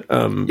like that, but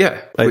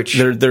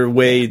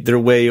they're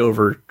way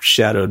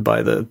overshadowed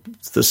by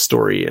the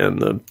story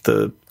and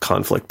the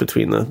conflict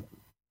between the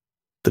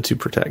two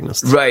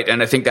protagonists. Right,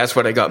 and I think that's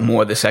what I got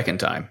more the second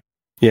time.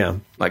 Yeah,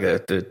 like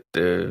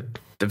the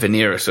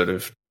veneer sort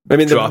of. I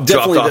mean, dropped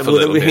off a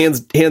little bit.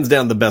 Hands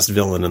down the best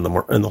villain in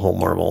the whole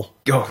Marvel.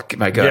 Oh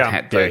my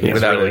god!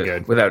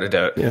 Without a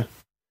doubt. Yeah.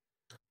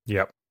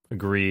 Yep.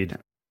 Agreed.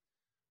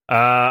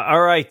 All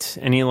right.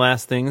 Any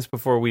last things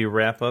before we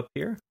wrap up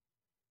here?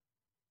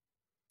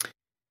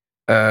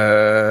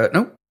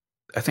 No.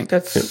 I think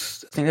that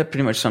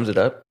pretty much sums it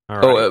up. All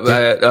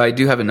right. I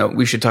do have a note.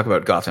 We should talk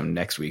about Gotham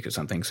next week or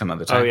something, some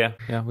other time. Oh yeah.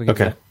 We can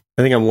okay.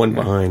 I think I'm one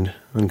behind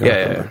on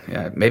Gotham.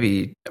 Yeah.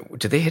 Maybe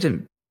did they hit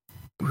him?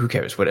 Who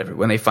cares? Whatever.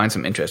 When they find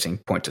some interesting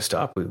point to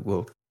stop,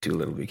 we'll do a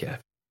little recap.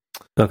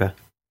 Okay.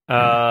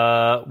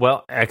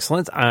 Well,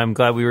 excellent. I'm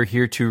glad we were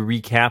here to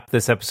recap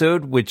this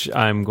episode, which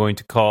I'm going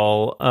to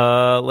call,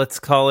 let's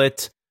call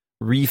it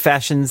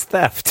Refashions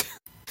Theft.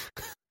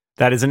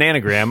 That is an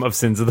anagram of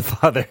Sins of the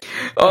Father.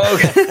 Oh,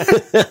 okay.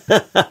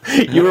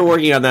 You were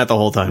working on that the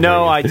whole time.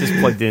 No, I just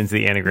plugged it into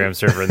the anagram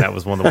server, and that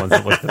was one of the ones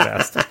that looked the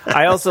best.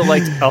 I also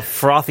liked a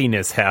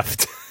frothiness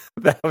heft.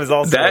 That was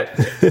also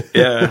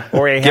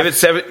or a give it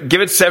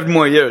 7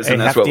 more years, and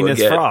that's what we'll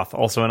get. Froth,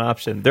 also an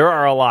option. There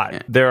are a lot.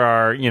 Yeah. There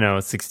are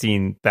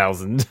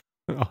 16,000,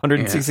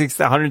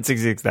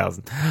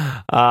 166,000.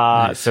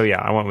 Nice. So yeah,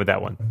 I went with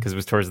that one because it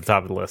was towards the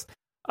top of the list.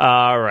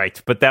 All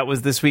right, but that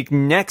was this week.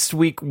 Next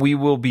week we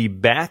will be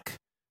back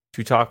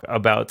to talk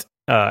about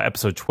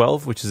episode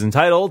 12, which is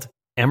entitled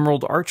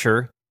Emerald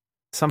Archer.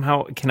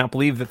 Somehow cannot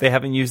believe that they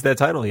haven't used that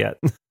title yet.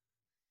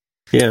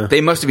 Yeah,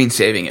 they must have been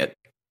saving it.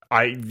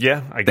 I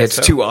guess that's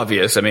so. Too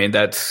obvious. I mean,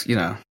 that's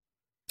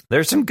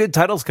There's some good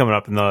titles coming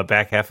up in the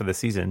back half of the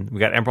season. We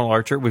got Emerald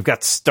Archer. We've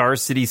got Star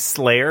City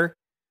Slayer.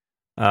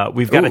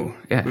 We've got a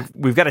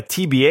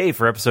TBA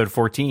for episode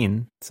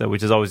 14,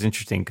 which is always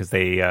interesting because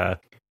they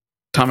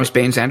Thomas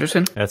Baines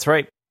Anderson. That's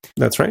right.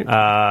 That's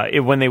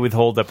right. When they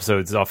withhold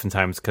episodes,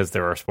 oftentimes because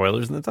there are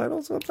spoilers in the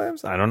title.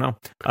 Sometimes I don't know.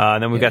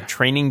 Then we've got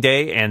Training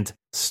Day and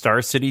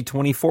Star City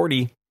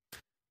 2040.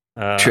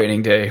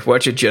 Training Day.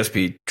 Watch it just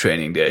be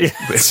Training Day.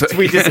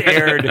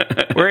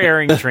 We're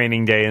airing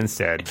Training Day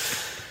instead.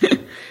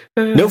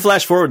 No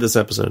flash forward this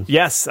episode.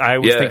 Yes, I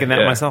was thinking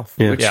that myself.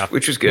 Yeah.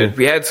 Which was good.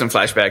 We had some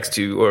flashbacks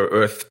to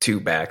Earth 2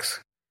 backs.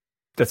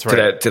 That's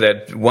right. To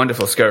that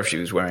wonderful scarf she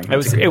was wearing. It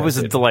was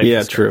a delightful.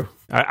 Yeah, scarf. true.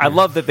 I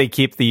love that they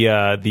keep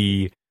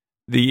the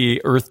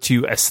Earth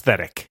 2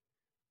 aesthetic.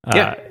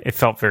 It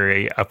felt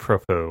very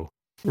apropos.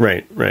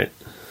 Right.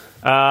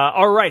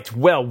 All right.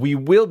 Well, we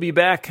will be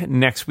back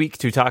next week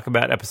to talk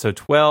about episode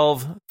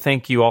 12.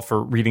 Thank you all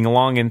for reading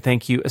along, and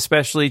thank you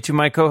especially to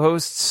my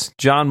co-hosts,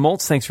 John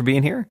Moltz. Thanks for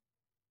being here.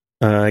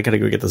 I got to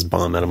go get this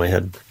bomb out of my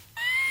head.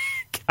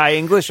 Hi,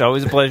 English.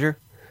 Always a pleasure.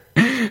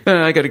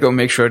 I got to go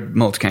make sure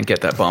Molt can't get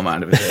that bomb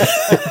out of his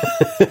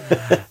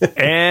head.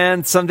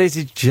 And some days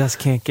you just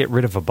can't get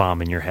rid of a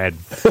bomb in your head.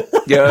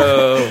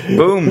 Yo,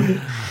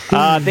 boom.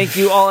 Thank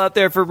you all out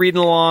there for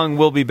reading along.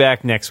 We'll be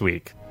back next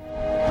week.